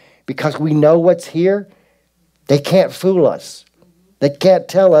scheming. Because we know what's here, they can't fool us. They can't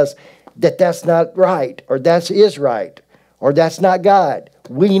tell us that that's not right, or that is right, or that's not God.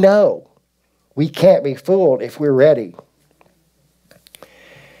 We know. We can't be fooled if we're ready.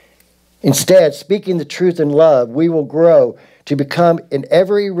 Instead, speaking the truth in love, we will grow to become in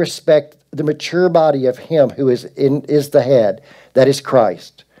every respect the mature body of him who is the head, that is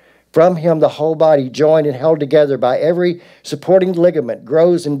Christ. From him the whole body, joined and held together by every supporting ligament,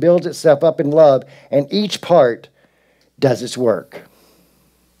 grows and builds itself up in love, and each part does its work.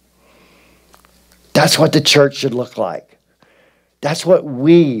 That's what the church should look like. That's what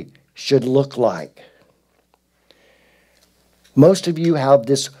we should look like. Most of you have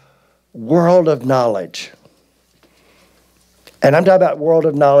this world of knowledge. And I'm talking about world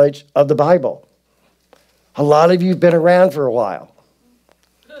of knowledge of the Bible. A lot of you have been around for a while.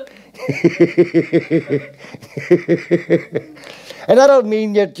 And I don't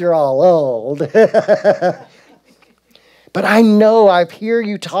mean that you're all old. But I know, I hear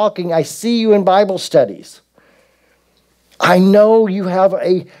you talking. I see you in Bible studies. I know you have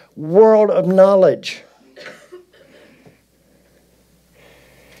a world of knowledge.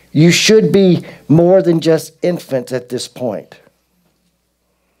 You should be more than just infants at this point.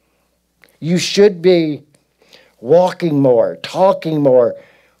 You should be walking more, talking more,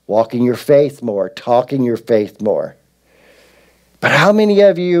 walking your faith more, talking your faith more. But how many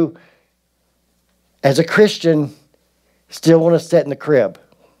of you, as a Christian, still want to sit in the crib?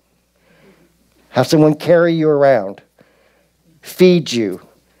 Have someone carry you around, feed you,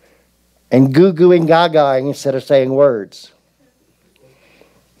 and goo-goo and gaga instead of saying words?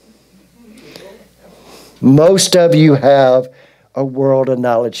 Most of you have a world of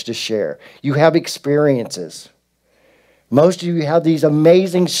knowledge to share. You have experiences. Most of you have these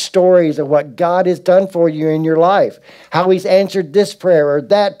amazing stories of what God has done for you in your life. How he's answered this prayer or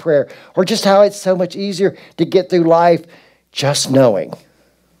that prayer. Or just how it's so much easier to get through life just knowing.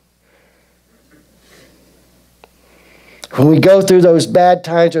 When we go through those bad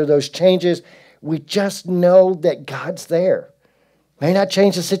times or those changes, we just know that God's there. May not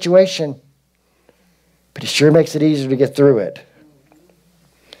change the situation, but it sure makes it easier to get through it.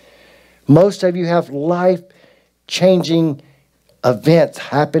 Most of you have life-changing events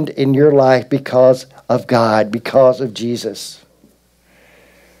happened in your life because of God, because of Jesus.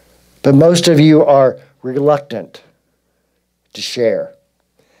 But most of you are reluctant to share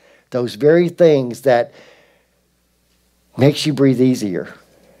those very things that makes you breathe easier,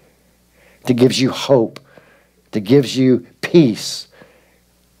 that gives you hope, that gives you peace,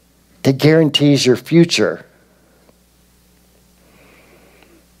 that guarantees your future.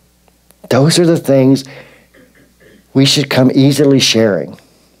 Those are the things we should come easily sharing.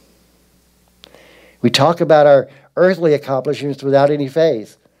 We talk about our earthly accomplishments without any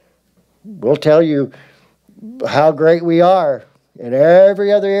faith. We'll tell you how great we are in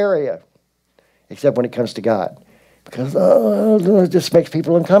every other area, except when it comes to God. Because, it just makes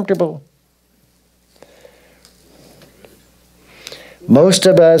people uncomfortable. Most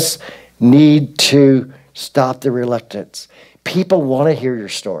of us need to stop the reluctance. People want to hear your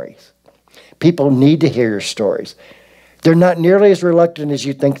stories. People need to hear your stories. They're not nearly as reluctant as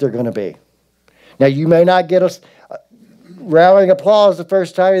you think they're going to be. Now, you may not get a rallying applause the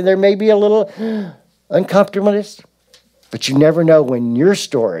first time, and there may be a little uncomfortableness, but you never know when your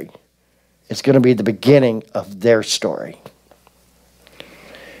story is going to be the beginning of their story.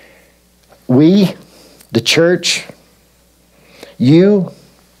 We, the church, you,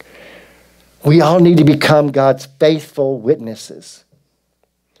 we all need to become God's faithful witnesses.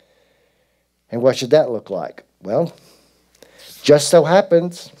 And what should that look like? Well, just so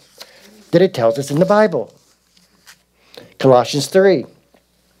happens that it tells us in the Bible. Colossians 3,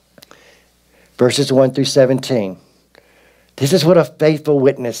 verses 1 through 17. This is what a faithful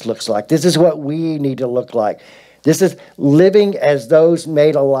witness looks like. This is what we need to look like. This is living as those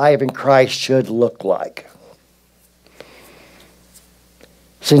made alive in Christ should look like.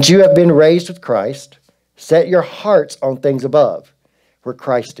 Since you have been raised with Christ, set your hearts on things above, where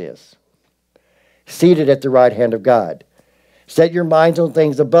Christ is, seated at the right hand of God. Set your minds on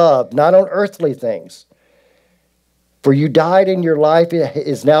things above, not on earthly things. For you died, and your life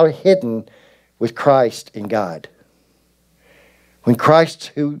is now hidden with Christ in God. When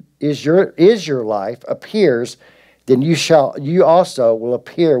Christ, who is your life, appears, then you also will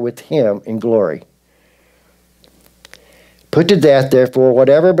appear with him in glory. Put to death, therefore,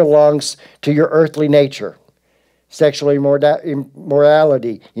 whatever belongs to your earthly nature: sexual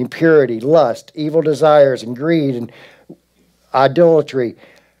immorality, impurity, lust, evil desires, and greed, and idolatry.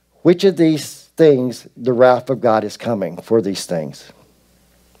 Which of these things the wrath of God is coming for these things?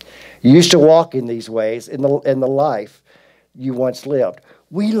 You used to walk in these ways in the life you once lived.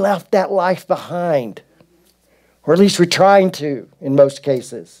 We left that life behind, or at least we're trying to in most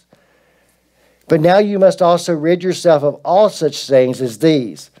cases. But now you must also rid yourself of all such things as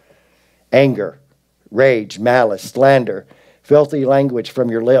these: anger, rage, malice, slander, filthy language from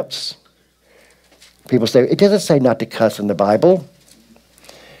your lips. People say, it doesn't say not to cuss in the Bible.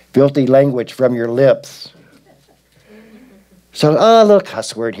 Filthy language from your lips. So, a little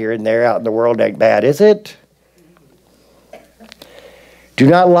cuss word here and there out in the world ain't bad, is it? Do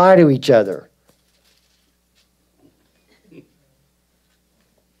not lie to each other.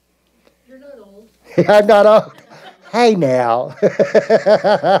 You're not old. I'm not old. Hey now.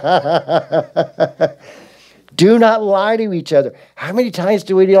 Do not lie to each other. How many times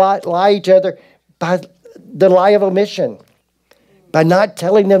do we lie each other? By the lie of omission. By not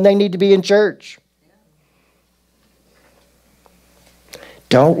telling them they need to be in church.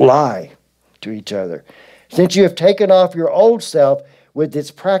 Don't lie to each other. Since you have taken off your old self with its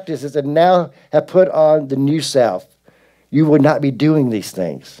practices and now have put on the new self, you would not be doing these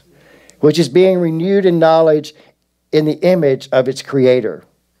things, which is being renewed in knowledge in the image of its creator.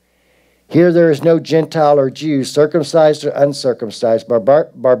 Here there is no Gentile or Jew, circumcised or uncircumcised,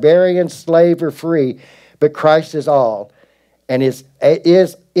 barbarian, slave or free, but Christ is all and is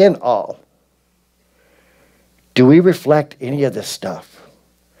in all. Do we reflect any of this stuff?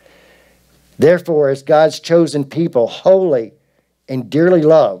 Therefore, as God's chosen people, holy and dearly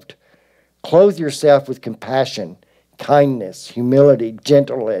loved, clothe yourself with compassion, kindness, humility,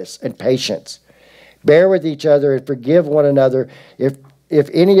 gentleness, and patience. Bear with each other and forgive one another if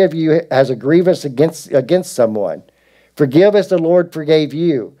any of you has a grievance against someone. Forgive as the Lord forgave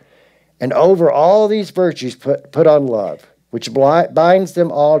you. And over all these virtues put on love, which binds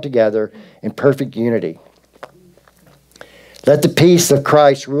them all together in perfect unity. Let the peace of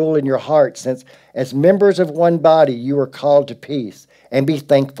Christ rule in your hearts, since as members of one body you are called to peace, and be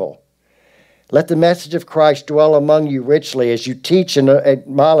thankful. Let the message of Christ dwell among you richly as you teach and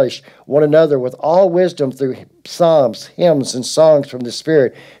admonish one another with all wisdom through psalms, hymns, and songs from the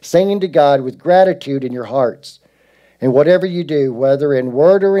Spirit, singing to God with gratitude in your hearts. And whatever you do, whether in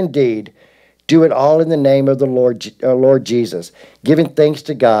word or in deed, do it all in the name of the Lord Jesus, giving thanks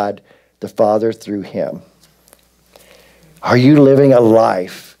to God the Father through him. Are you living a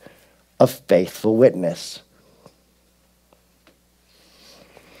life of faithful witness?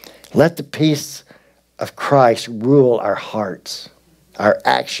 Let the peace of Christ rule our hearts, our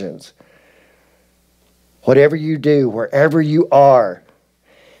actions. Whatever you do, wherever you are,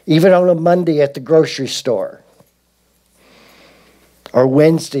 even on a Monday at the grocery store, or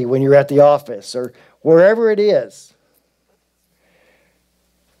Wednesday when you're at the office, or wherever it is,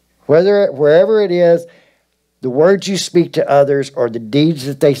 wherever it is, the words you speak to others or the deeds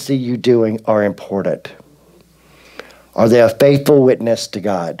that they see you doing are important. Are they a faithful witness to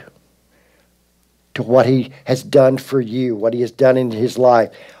God? To what he has done for you, what he has done in his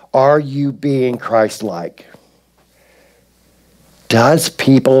life? Are you being Christ-like?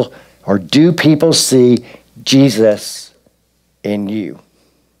 Do people see Jesus in you,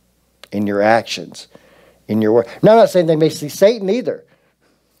 in your actions, in your work? Now, I'm not saying they may see Satan either.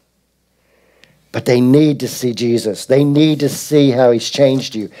 But they need to see Jesus. They need to see how he's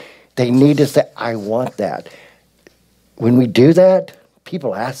changed you. They need to say, I want that. When we do that,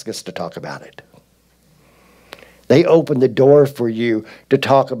 people ask us to talk about it. They open the door for you to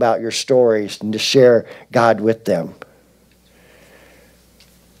talk about your stories and to share God with them.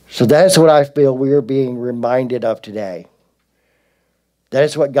 So that's what I feel we are being reminded of today. That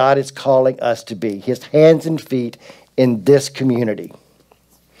is what God is calling us to be, his hands and feet in this community,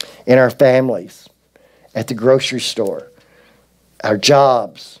 in our families, at the grocery store, our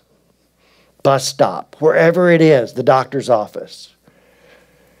jobs, bus stop, wherever it is, the doctor's office.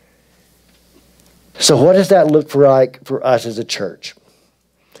 So what does that look like for us as a church?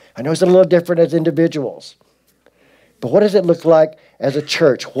 I know it's a little different as individuals. But what does it look like as a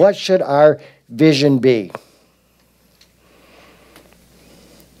church? What should our vision be?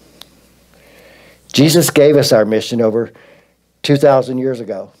 Jesus gave us our mission over 2,000 years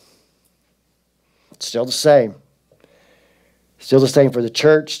ago. It's still the same. Still the same for the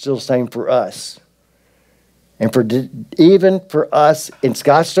church, still the same for us. And even for us in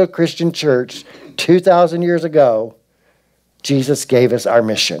Scottsdale Christian Church 2,000 years ago, Jesus gave us our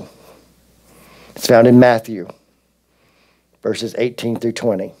mission. It's found in Matthew, verses 18 through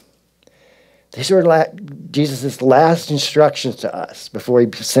 20. These were Jesus' last instructions to us before he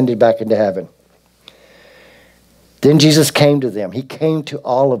ascended back into heaven. Then Jesus came to them. He came to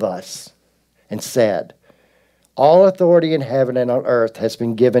all of us and said, "All authority in heaven and on earth has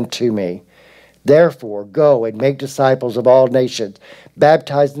been given to me. Therefore, go and make disciples of all nations,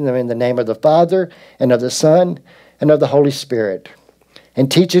 baptizing them in the name of the Father and of the Son and of the Holy Spirit,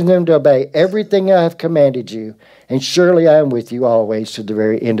 and teaching them to obey everything I have commanded you. And surely I am with you always to the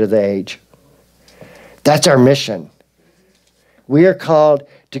very end of the age." That's our mission. We are called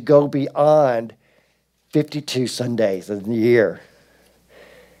to go beyond 52 Sundays in the year.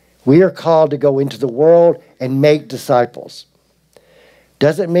 We are called to go into the world and make disciples.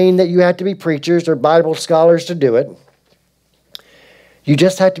 Doesn't mean that you have to be preachers or Bible scholars to do it. You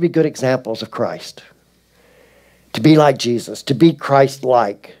just have to be good examples of Christ. To be like Jesus, to be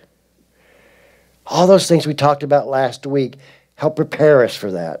Christ-like. All those things we talked about last week help prepare us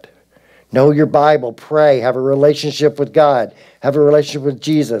for that. Know your Bible, pray, have a relationship with God, have a relationship with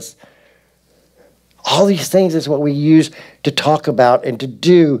Jesus. All these things is what we use to talk about and to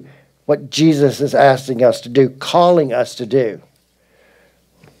do what Jesus is asking us to do, calling us to do.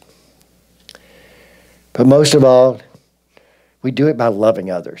 But most of all, we do it by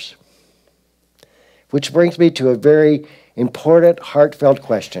loving others. Which brings me to a very important, heartfelt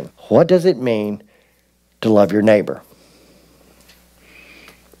question. What does it mean to love your neighbor?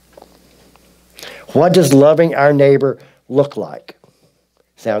 What does loving our neighbor look like?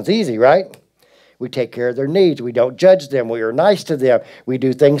 Sounds easy, right? We take care of their needs. We don't judge them. We are nice to them. We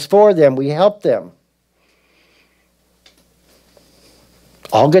do things for them. We help them.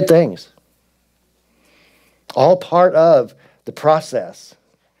 All good things. All part of the process.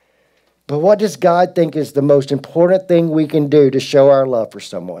 But what does God think is the most important thing we can do to show our love for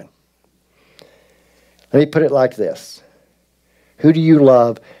someone? Let me put it like this. Who do you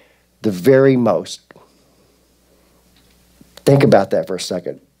love the very most? Think about that for a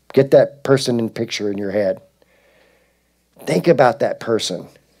second. Get that person in picture in your head. Think about that person.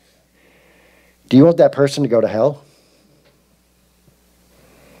 Do you want that person to go to hell?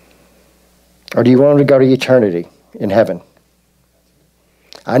 Or do you want them to go to eternity in heaven?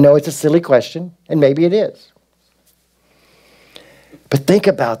 I know it's a silly question, and maybe it is. But think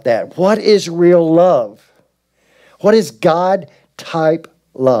about that. What is real love? What is God-type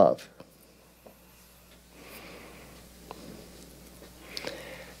love?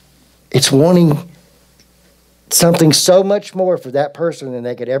 It's wanting something so much more for that person than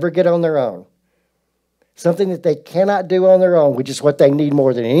they could ever get on their own. Something that they cannot do on their own, which is what they need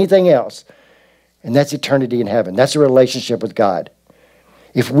more than anything else. And that's eternity in heaven. That's a relationship with God.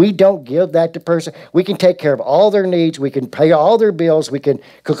 If we don't give that to person, we can take care of all their needs. We can pay all their bills. We can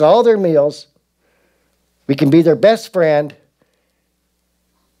cook all their meals. We can be their best friend.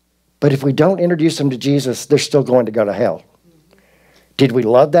 But if we don't introduce them to Jesus, they're still going to go to hell. Did we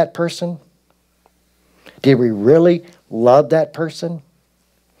love that person? Did we really love that person?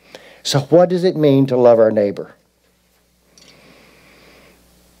 So what does it mean to love our neighbor?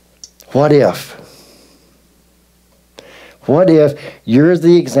 What if? What if you're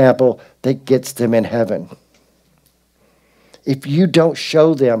the example that gets them in heaven? If you don't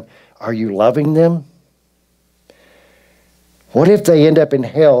show them, are you loving them? What if they end up in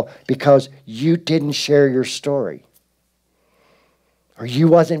hell because you didn't share your story? Or you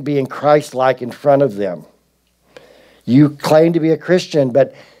wasn't being Christ-like in front of them? You claim to be a Christian,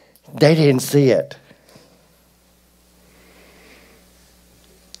 but they didn't see it.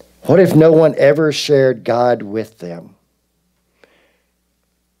 What if no one ever shared God with them?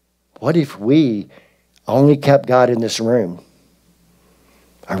 What if we only kept God in this room?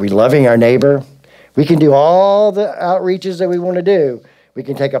 Are we loving our neighbor? We can do all the outreaches that we want to do. We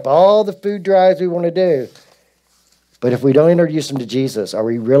can take up all the food drives we want to do. But if we don't introduce them to Jesus, are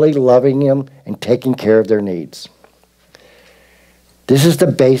we really loving them and taking care of their needs? This is the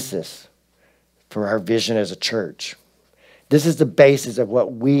basis for our vision as a church. This is the basis of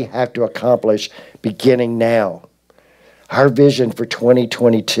what we have to accomplish beginning now. Our vision for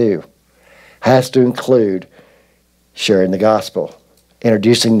 2022. has to include sharing the gospel,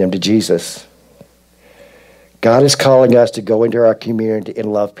 introducing them to Jesus. God is calling us to go into our community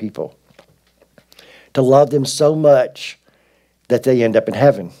and love people, to love them so much that they end up in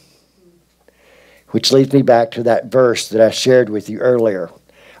heaven. Which leads me back to that verse that I shared with you earlier,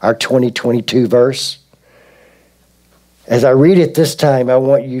 our 2022 verse. As I read it this time, I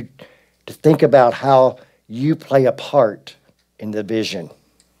want you to think about how you play a part in the vision.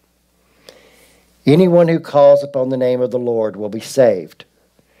 Anyone who calls upon the name of the Lord will be saved.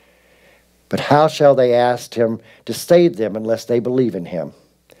 But how shall they ask him to save them unless they believe in him?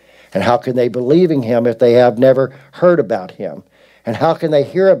 And how can they believe in him if they have never heard about him? And how can they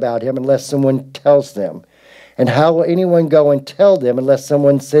hear about him unless someone tells them? And how will anyone go and tell them unless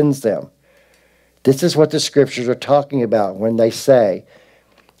someone sends them? This is what the scriptures are talking about when they say,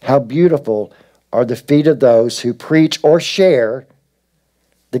 how beautiful are the feet of those who preach or share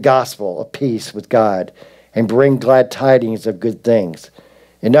the gospel of peace with God and bring glad tidings of good things.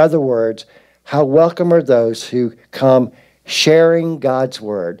 In other words, how welcome are those who come sharing God's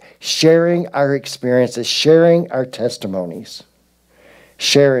word, sharing our experiences, sharing our testimonies,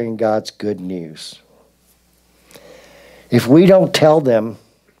 sharing God's good news. If we don't tell them,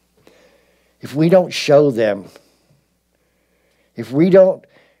 if we don't show them, if we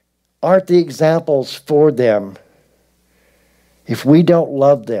aren't the examples for them, if we don't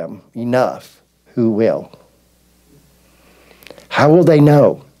love them enough, who will? How will they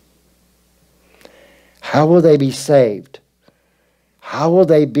know? How will they be saved? How will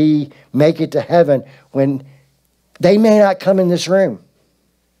they make it to heaven when they may not come in this room?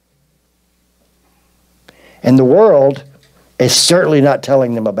 And the world is certainly not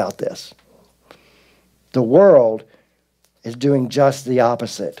telling them about this. The world is doing just the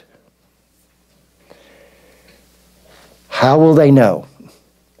opposite. How will they know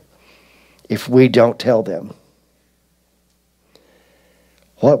if we don't tell them?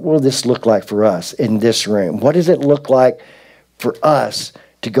 What will this look like for us in this room? What does it look like for us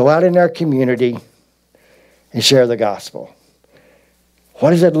to go out in our community and share the gospel?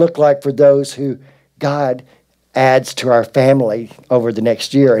 What does it look like for those who God adds to our family over the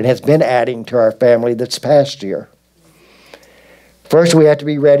next year and has been adding to our family this past year? First, we have to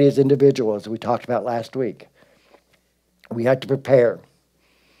be ready as individuals, as we talked about last week. We have to prepare.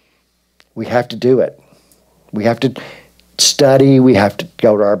 We have to do it. We have to study. We have to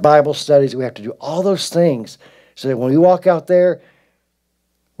go to our Bible studies. We have to do all those things so that when we walk out there,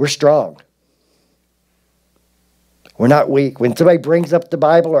 we're strong. We're not weak. When somebody brings up the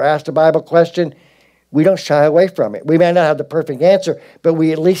Bible or asks a Bible question, we don't shy away from it. We may not have the perfect answer, but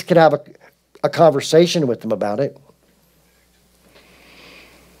we at least can have a conversation with them about it.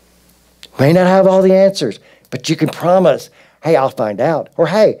 May not have all the answers, but you can promise, hey, I'll find out. Or,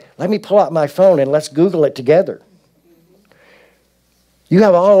 hey, let me pull out my phone and let's Google it together. You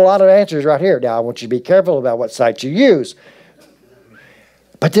have a lot of answers right here. Now, I want you to be careful about what sites you use.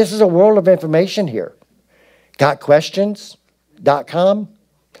 But this is a world of information here. Gotquestions.com.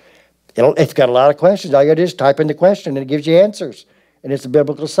 It's got a lot of questions. All you got to do is type in the question and it gives you answers. And it's a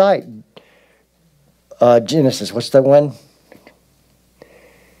biblical site. Genesis, what's that one?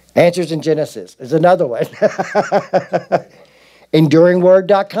 Answers in Genesis is another one.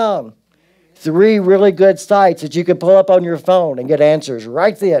 EnduringWord.com. 3 really good sites that you can pull up on your phone and get answers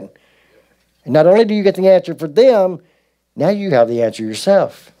right then. And not only do you get the answer for them, now you have the answer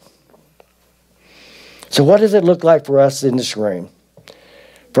yourself. So what does it look like for us in this room?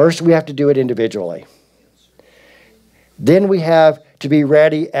 First, we have to do it individually. Then we have to be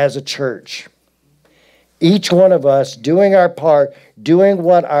ready as a church. Each one of us doing our part, doing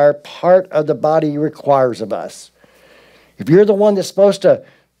what our part of the body requires of us. If you're the one that's supposed to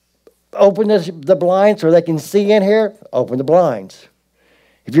open the blinds so they can see in here, open the blinds.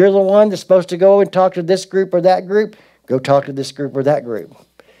 If you're the one that's supposed to go and talk to this group or that group, go talk to this group or that group.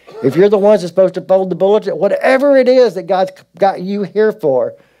 If you're the ones that's supposed to fold the bulletin, whatever it is that God's got you here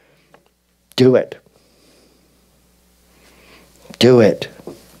for, do it. Do it.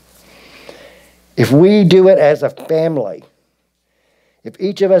 If we do it as a family, if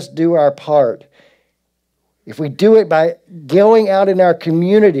each of us do our part, if we do it by going out in our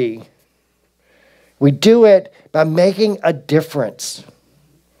community, we do it by making a difference.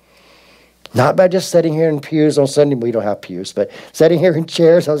 Not by just sitting here in pews on Sunday. We don't have pews, but sitting here in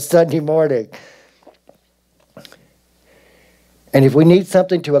chairs on Sunday morning. And if we need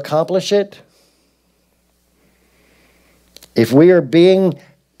something to accomplish it, if we are being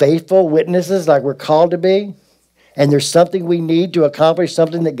faithful witnesses like we're called to be, and there's something we need to accomplish,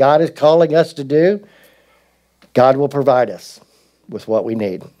 something that God is calling us to do, God will provide us with what we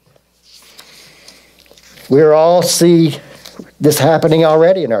need. We all see this happening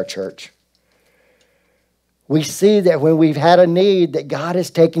already in our church. We see that when we've had a need, that God has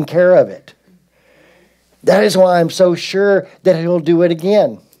taken care of it. That is why I'm so sure that He'll do it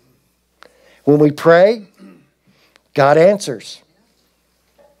again. When we pray, God answers.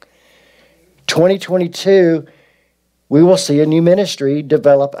 2022, we will see a new ministry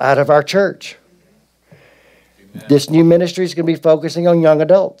develop out of our church. Amen. This new ministry is going to be focusing on young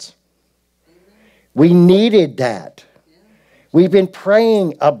adults. We needed that. We've been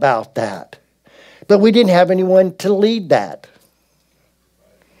praying about that. But we didn't have anyone to lead that.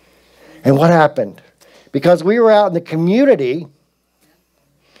 And what happened? Because we were out in the community,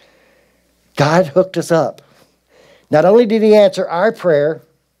 God hooked us up. Not only did He answer our prayer,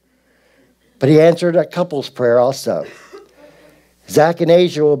 but He answered a couple's prayer also. Zach and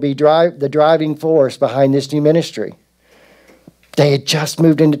Asia will be the driving force behind this new ministry. They had just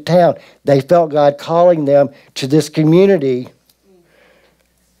moved into town. They felt God calling them to this community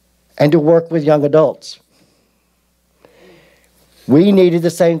and to work with young adults. We needed the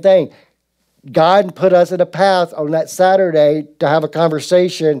same thing. God put us in a path on that Saturday to have a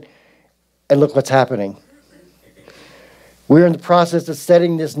conversation, and look what's happening. We're in the process of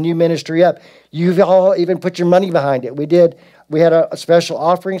setting this new ministry up. You've all even put your money behind it. We had a special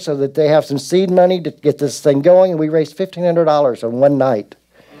offering so that they have some seed money to get this thing going, and we raised $1,500 on one night.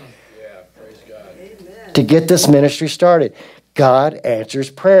 Yeah, praise God. Amen. To get this ministry started. God answers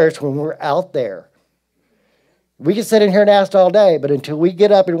prayers when we're out there. We can sit in here and ask all day, but until we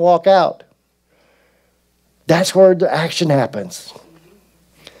get up and walk out, that's where the action happens.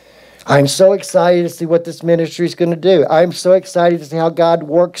 I'm so excited to see what this ministry is going to do. I'm so excited to see how God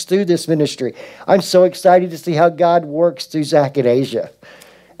works through this ministry. I'm so excited to see how God works through Zach and Asia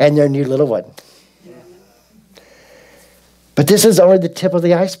and their new little one. But this is only the tip of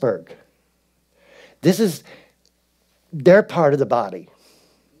the iceberg. This is their part of the body.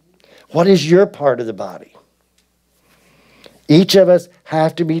 What is your part of the body? Each of us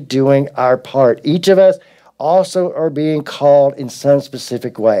have to be doing our part. Each of us also are being called in some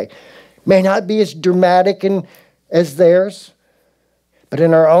specific way. May not be as dramatic as theirs, but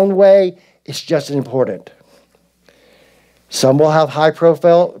in our own way, it's just as important. Some will have high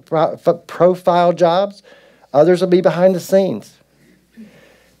profile jobs. Others will be behind the scenes.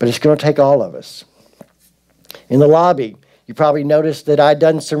 But it's going to take all of us. In the lobby, you probably noticed that I'd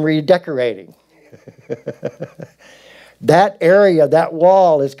done some redecorating. That area, that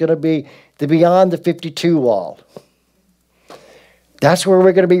wall is going to be beyond the 52 wall. That's where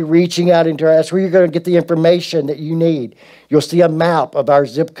we're going to be reaching out into. That's where you're going to get the information that you need. You'll see a map of our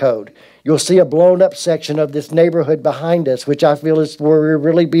zip code. You'll see a blown up section of this neighborhood behind us, which I feel is where we're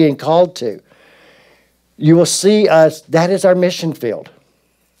really being called to. You will see us. That is our mission field.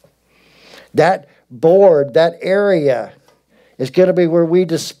 That board, that area is going to be where we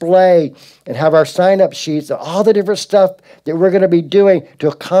display and have our sign-up sheets of all the different stuff that we're going to be doing to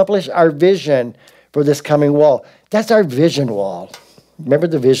accomplish our vision for this coming wall. That's our vision wall. Remember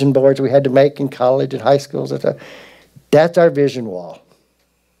the vision boards we had to make in college and high schools? That's our vision wall.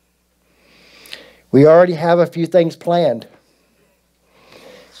 We already have a few things planned.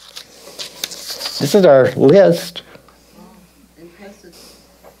 This is our list. Impressive.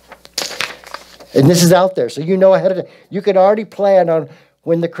 And this is out there, so you know ahead of time. You can already plan on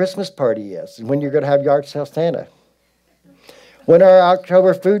when the Christmas party is, and when you're going to have yard sale Santa. When our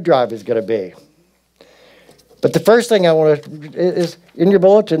October food drive is going to be. But the first thing I want to is in your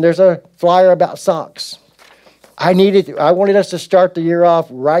bulletin, there's a flyer about socks. I wanted us to start the year off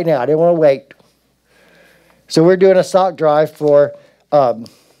right now. I didn't want to wait. So we're doing a sock drive for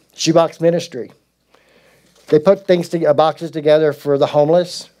Shoebox Ministry. They put boxes together for the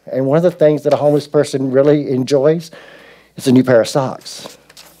homeless, and one of the things that a homeless person really enjoys is a new pair of socks.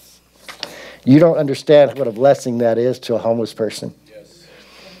 You don't understand what a blessing that is to a homeless person. Yes.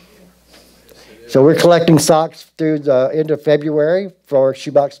 So we're collecting socks through the end of February for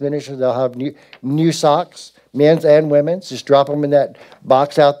Shoebox Ministry. They'll have new socks, men's and women's. Just drop them in that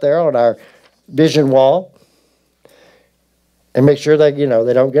box out there on our vision wall. And make sure that,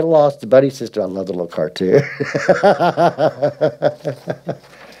 they don't get lost. The Buddy Sister, I love the little cartoon.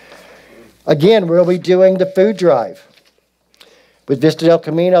 Again, we'll be doing the food drive with Vista del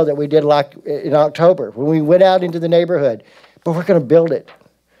Camino that we did in October when we went out into the neighborhood. But we're going to build it.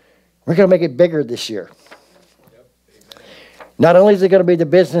 We're going to make it bigger this year. Not only is it going to be the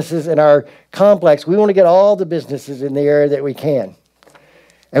businesses in our complex, we want to get all the businesses in the area that we can.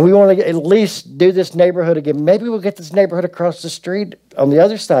 And we want to at least do this neighborhood again. Maybe we'll get this neighborhood across the street on the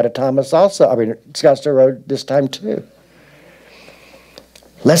other side of Scottsdale Road this time too.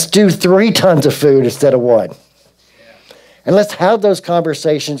 Let's do 3 tons of food instead of 1. And let's have those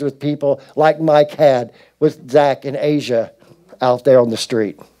conversations with people like Mike had with Zach in Asia out there on the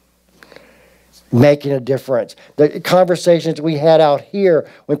street, making a difference. The conversations we had out here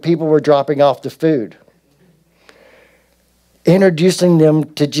when people were dropping off the food, introducing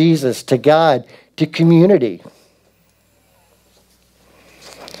them to Jesus, to God, to community.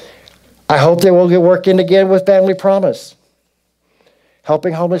 I hope that we'll get working again with Family Promise,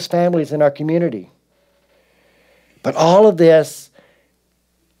 helping homeless families in our community. But all of this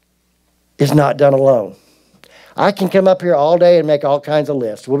is not done alone. I can come up here all day and make all kinds of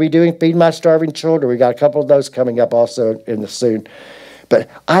lists. We'll be doing Feed My Starving Children. We got a couple of those coming up also in the soon. But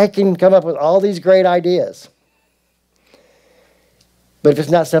I can come up with all these great ideas. But if it's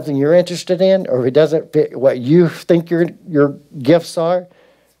not something you're interested in, or if it doesn't fit what you think your gifts are,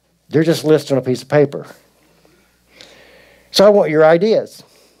 they're just lists on a piece of paper. So I want your ideas.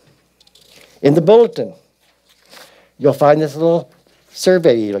 In the bulletin, you'll find this little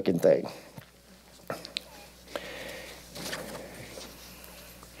survey-looking thing.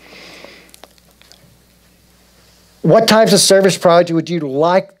 What types of service projects would you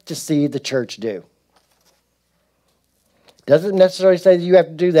like to see the church do? Doesn't necessarily say that you have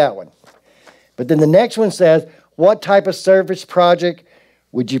to do that one. But then the next one says, what type of service project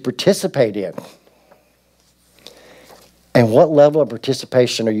would you participate in? And what level of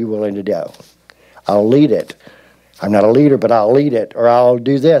participation are you willing to do? I'll lead it. I'm not a leader, but I'll lead it. Or I'll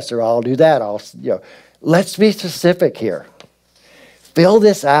do this, or I'll do that. Let's be specific here. Fill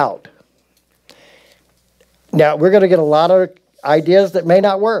this out. Now, we're going to get a lot of ideas that may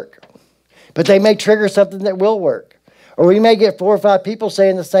not work, but they may trigger something that will work. Or we may get 4 or 5 people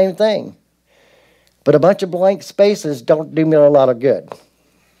saying the same thing. But a bunch of blank spaces don't do me a lot of good.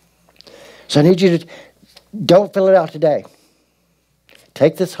 So I need you to, don't fill it out today.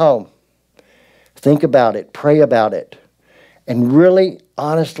 Take this home. Think about it. Pray about it. And really,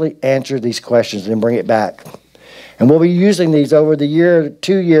 honestly answer these questions and bring it back. And we'll be using these over the year,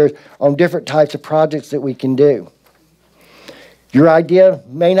 2 years, on different types of projects that we can do. Your idea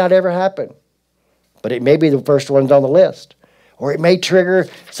may not ever happen, but it may be the first ones on the list. Or it may trigger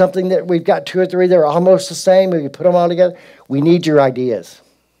something that we've got 2 or 3 that are almost the same. If you put them all together, we need your ideas.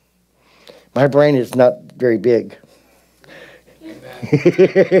 My brain is not very big.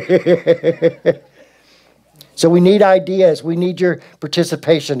 So we need ideas. We need your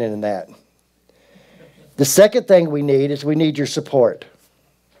participation in that. The second thing we need is we need your support.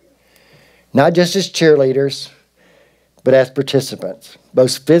 Not just as cheerleaders, but as participants,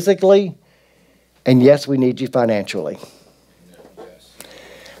 both physically, and yes, we need you financially.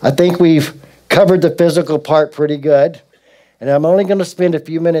 I think we've covered the physical part pretty good, and I'm only going to spend a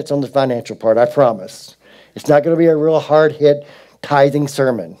few minutes on the financial part, I promise. It's not going to be a real hard-hit tithing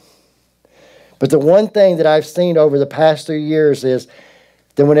sermon. But the one thing that I've seen over the past 3 years is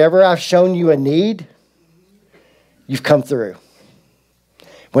that whenever I've shown you a need, you've come through.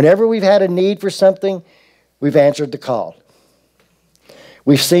 Whenever we've had a need for something, we've answered the call.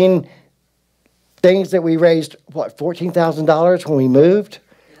 We've seen things that we raised, what, $14,000 when we moved?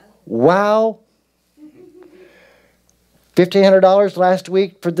 Wow. $1,500 last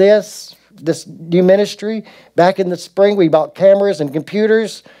week for this new ministry. Back in the spring, we bought cameras and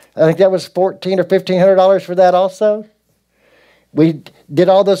computers. I think that was $1,400 or $1,500 for that also. We did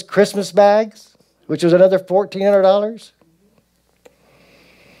all those Christmas bags, which was another $1,400.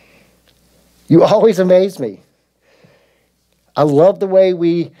 You always amaze me. I love the way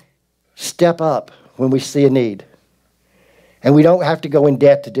we step up when we see a need. And we don't have to go in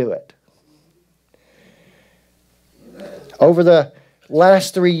debt to do it. Over the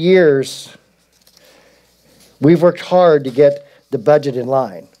last 3 years, we've worked hard to get the budget in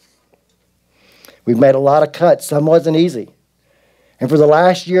line. We've made a lot of cuts. Some wasn't easy. And for the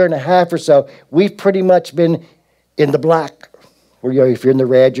last year and a half or so, we've pretty much been in the black. Where if you're in the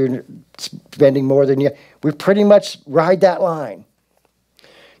red, you're spending more than you. We pretty much ride that line.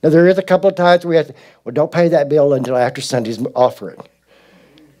 Now, there is a couple of times where we have to, well, don't pay that bill until after Sunday's offering.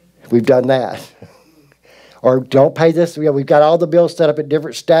 We've done that. Or don't pay this. We've got all the bills set up at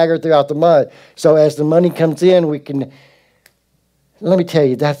different staggered throughout the month. So as the money comes in, we can, let me tell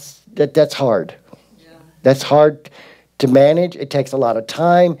you, that's hard. Yeah. That's hard to manage. It takes a lot of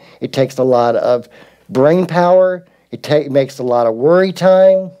time. It takes a lot of brain power. It makes a lot of worry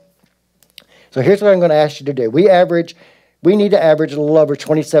time. So here's what I'm going to ask you to do. We need to average a little over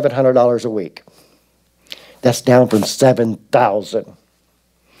 $2,700 a week. That's down from $7,000.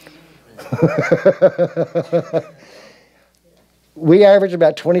 We average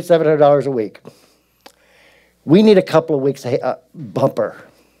about $2,700 a week. We need a couple of weeks bumper.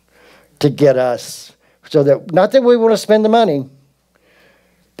 to get us, so that, not that we want to spend the money,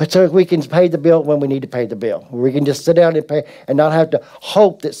 but so that we can pay the bill when we need to pay the bill. We can just sit down and pay and not have to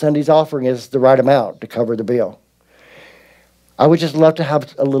hope that Sunday's offering is the right amount to cover the bill. I would just love to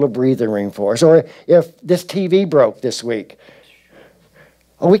have a little breathing room for us. Or if this TV broke this week,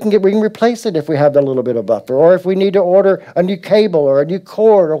 or we can replace it if we have a little bit of buffer. Or if we need to order a new cable or a new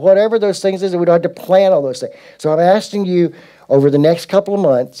cord or whatever those things is, we don't have to plan all those things. So I'm asking you over the next couple of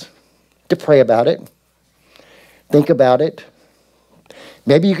months to pray about it, think about it.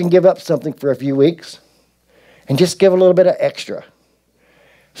 Maybe you can give up something for a few weeks and just give a little bit of extra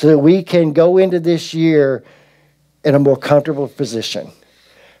so that we can go into this year in a more comfortable position,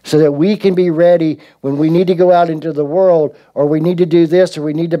 so that we can be ready when we need to go out into the world, or we need to do this, or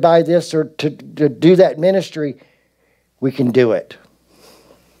we need to buy this, or to do that ministry, we can do it.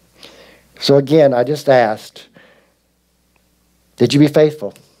 So again, I just asked, did you be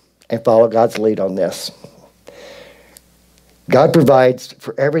faithful and follow God's lead on this? God provides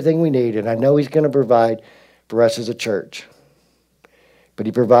for everything we need, and I know He's going to provide for us as a church. But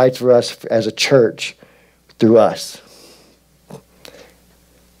He provides for us as a church through us.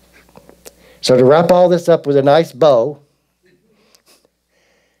 So to wrap all this up with a nice bow,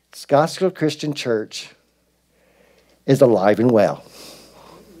 Scottsdale Christian Church is alive and well.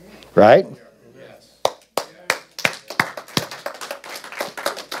 Right?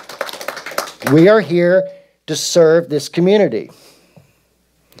 We are here to serve this community.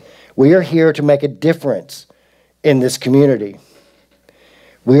 We are here to make a difference in this community.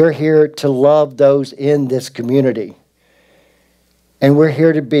 We are here to love those in this community. And we're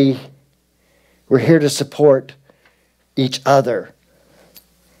here to support each other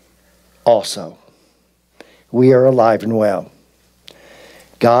also. We are alive and well.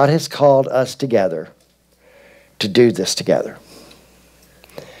 God has called us together to do this together.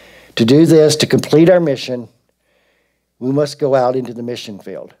 To do this, to complete our mission, we must go out into the mission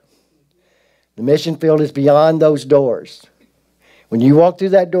field. The mission field is beyond those doors. When you walk through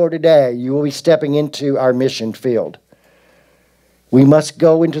that door today, you will be stepping into our mission field. We must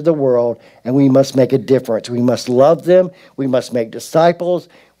go into the world and we must make a difference. We must love them. We must make disciples.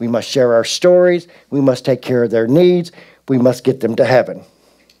 We must share our stories. We must take care of their needs. We must get them to heaven.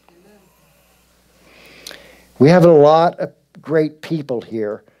 We have a lot of great people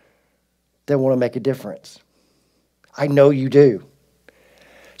here that want to make a difference. I know you do.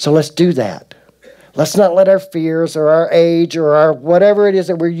 So let's do that. Let's not let our fears or our age or our whatever it is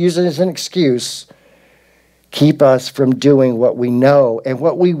that we're using as an excuse keep us from doing what we know and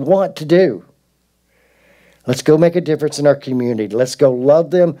what we want to do. Let's go make a difference in our community. Let's go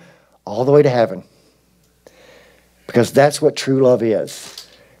love them all the way to heaven. Because that's what true love is.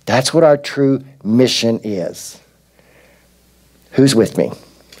 That's what our true mission is. Who's with me?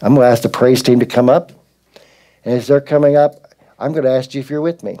 I'm going to ask the praise team to come up. And as they're coming up, I'm going to ask you if you're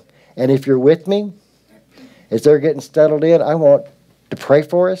with me. And if you're with me, as they're getting settled in, I want to pray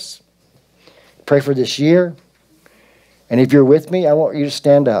for us. Pray for this year. And if you're with me, I want you to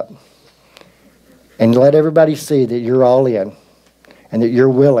stand up and let everybody see that you're all in and that you're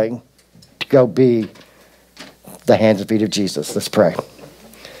willing to go be the hands and feet of Jesus. Let's pray.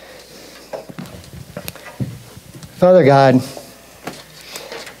 Father God,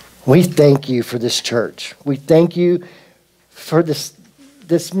 we thank you for this church. We thank you for this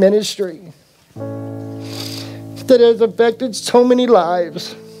ministry that has affected so many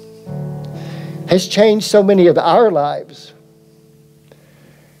lives, has changed so many of our lives.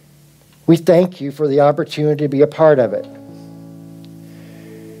 We thank you for the opportunity to be a part of it.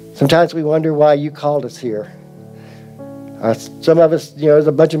 Sometimes we wonder why you called us here. Some of us, there's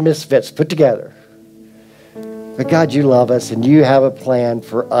a bunch of misfits put together. But God, you love us and you have a plan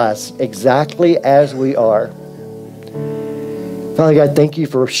for us exactly as we are. Father God, thank you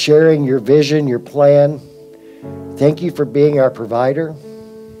for sharing your vision, your plan. Thank you for being our provider.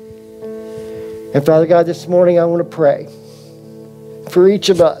 And Father God, this morning I want to pray for each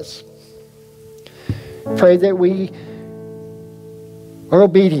of us. Pray that we are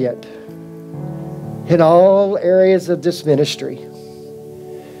obedient in all areas of this ministry.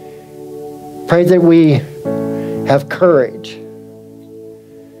 Pray that we have courage.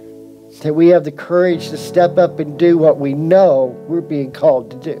 That we have the courage to step up and do what we know we're being called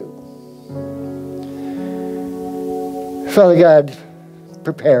to do. Father God,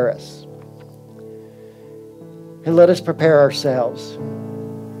 prepare us. And let us prepare ourselves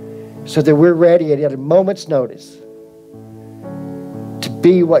so that we're ready at a moment's notice to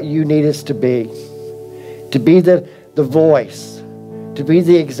be what you need us to be the voice, to be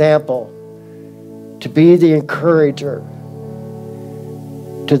the example, to be the encourager,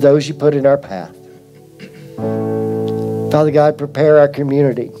 to those you put in our path. Father God, prepare our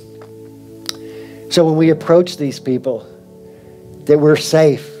community so when we approach these people that we're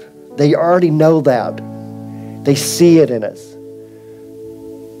safe. They already know that. They see it in us.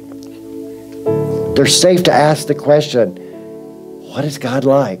 They're safe to ask the question, what is God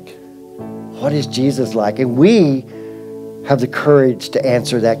like? What is Jesus like? And we have the courage to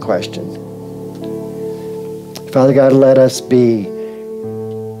answer that question. Father God, let us be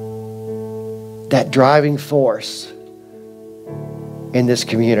that driving force in this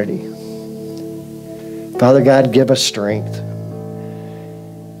community. Father God, give us strength.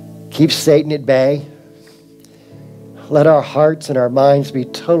 Keep Satan at bay. Let our hearts and our minds be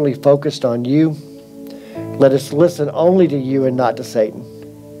totally focused on you. Let us listen only to you and not to Satan.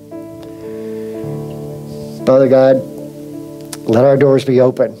 Father God, let our doors be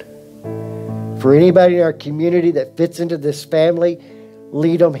open. For anybody in our community that fits into this family,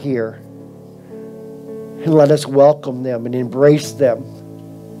 lead them here. And let us welcome them and embrace them,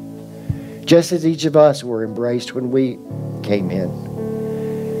 just as each of us were embraced when we came in.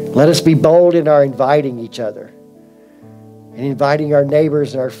 Let us be bold in our inviting each other and inviting our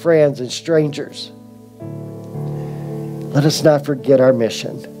neighbors and our friends and strangers. Let us not forget our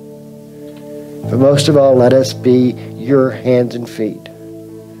mission. But most of all, let us be your hands and feet.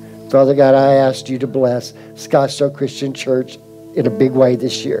 Father God, I asked you to bless Scottsdale Christian Church in a big way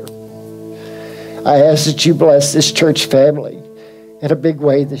this year. I ask that you bless this church family in a big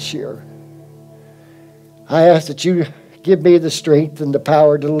way this year. I ask that you give me the strength and the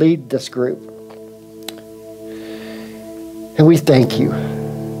power to lead this group. And we thank you.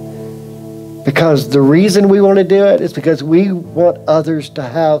 Because the reason we want to do it is because we want others to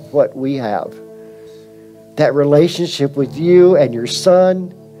have what we have. That relationship with you and your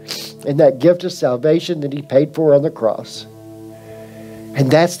Son, and that gift of salvation that he paid for on the cross. And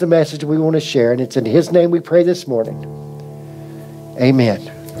that's the message we want to share. And it's in his name we pray this morning. Amen.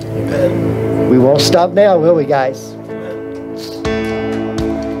 Amen. We won't stop now, will we, guys?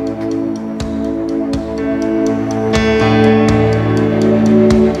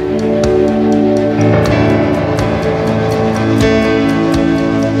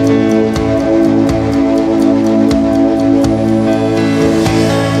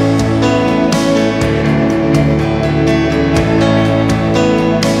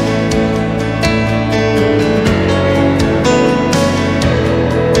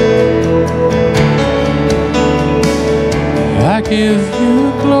 Give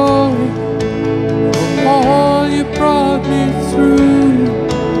you glory for all you brought me through.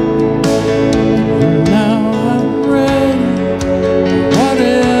 And now I'm ready,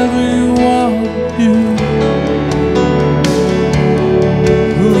 whatever you want to do.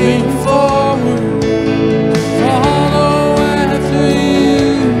 Moving forward, follow after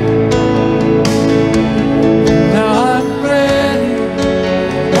you. Now I'm ready,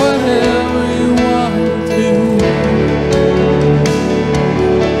 whatever you want to do.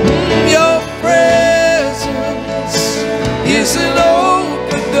 It's an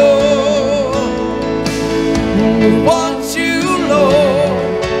open door. We want you,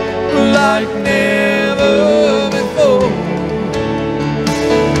 Lord, like never before.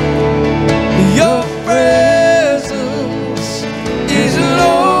 Your presence is an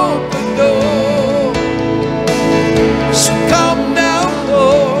open door. So come now,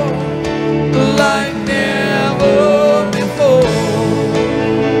 Lord, like never before.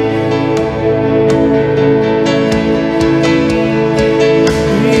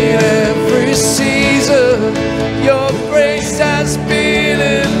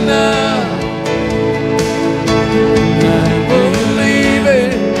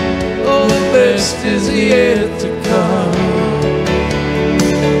 Is yet to come.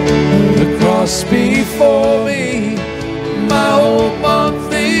 The cross before me, my hope on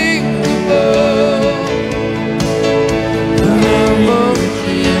things above. The love of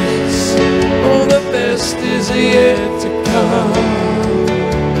Jesus, oh, the best is yet to come.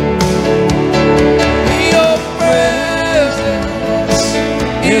 Your presence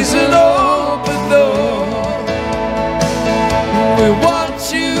is an open door. We want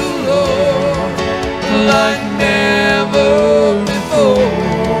you, Lord, like never before.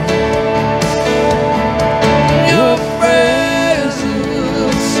 Your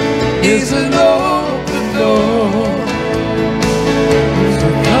presence is an open door. So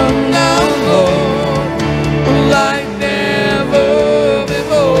come now, Lord, like never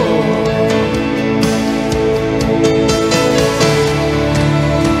before.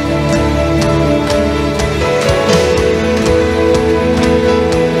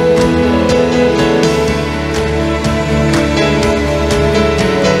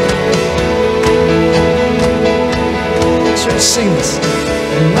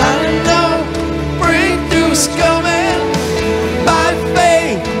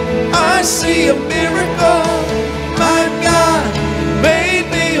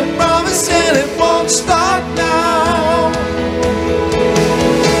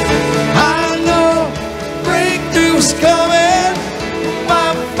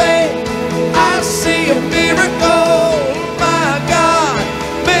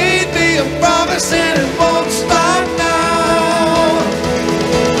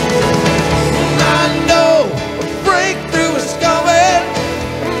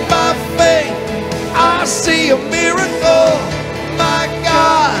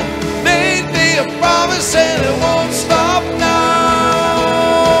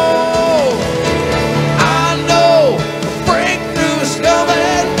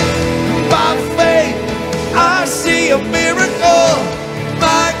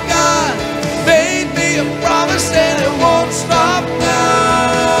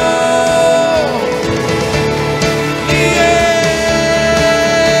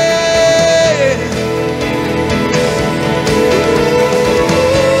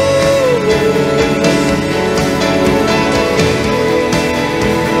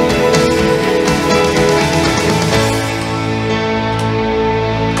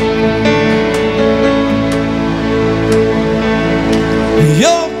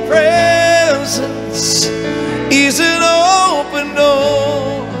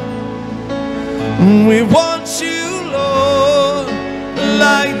 We want you, Lord,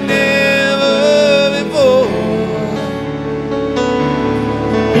 like never before.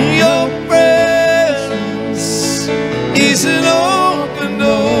 Your presence is an open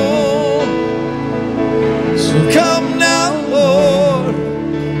door. So come now, Lord,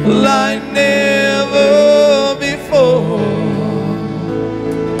 like never before.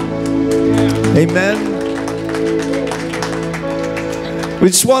 Amen. We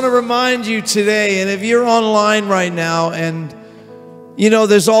just want to remind you today, and if you're online right now and you know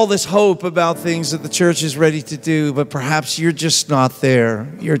there's all this hope about things that the church is ready to do, but perhaps you're just not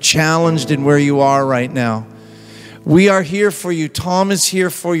there. You're challenged in where you are right now. We are here for you. Thom is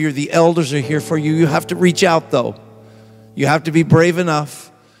here for you. The elders are here for you. You have to reach out, though. You have to be brave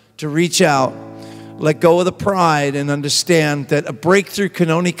enough to reach out. Let go of the pride and understand that a breakthrough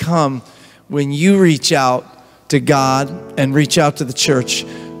can only come when you reach out to God and reach out to the church.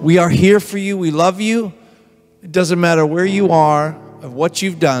 We are here for you. We love you. It doesn't matter where you are or what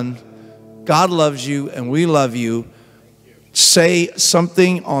you've done. God loves you and we love you. Say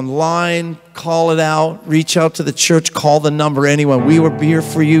something online, call it out, reach out to the church, call the number, anyone. We will be here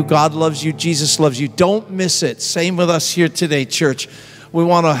for you. God loves you. Jesus loves you. Don't miss it. Same with us here today, church. We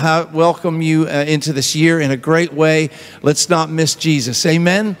want to welcome you into this year in a great way. Let's not miss Jesus.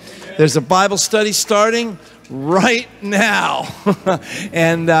 Amen. There's a Bible study starting right now.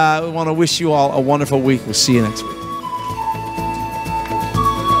 And we want to wish you all a wonderful week. We'll see you next week.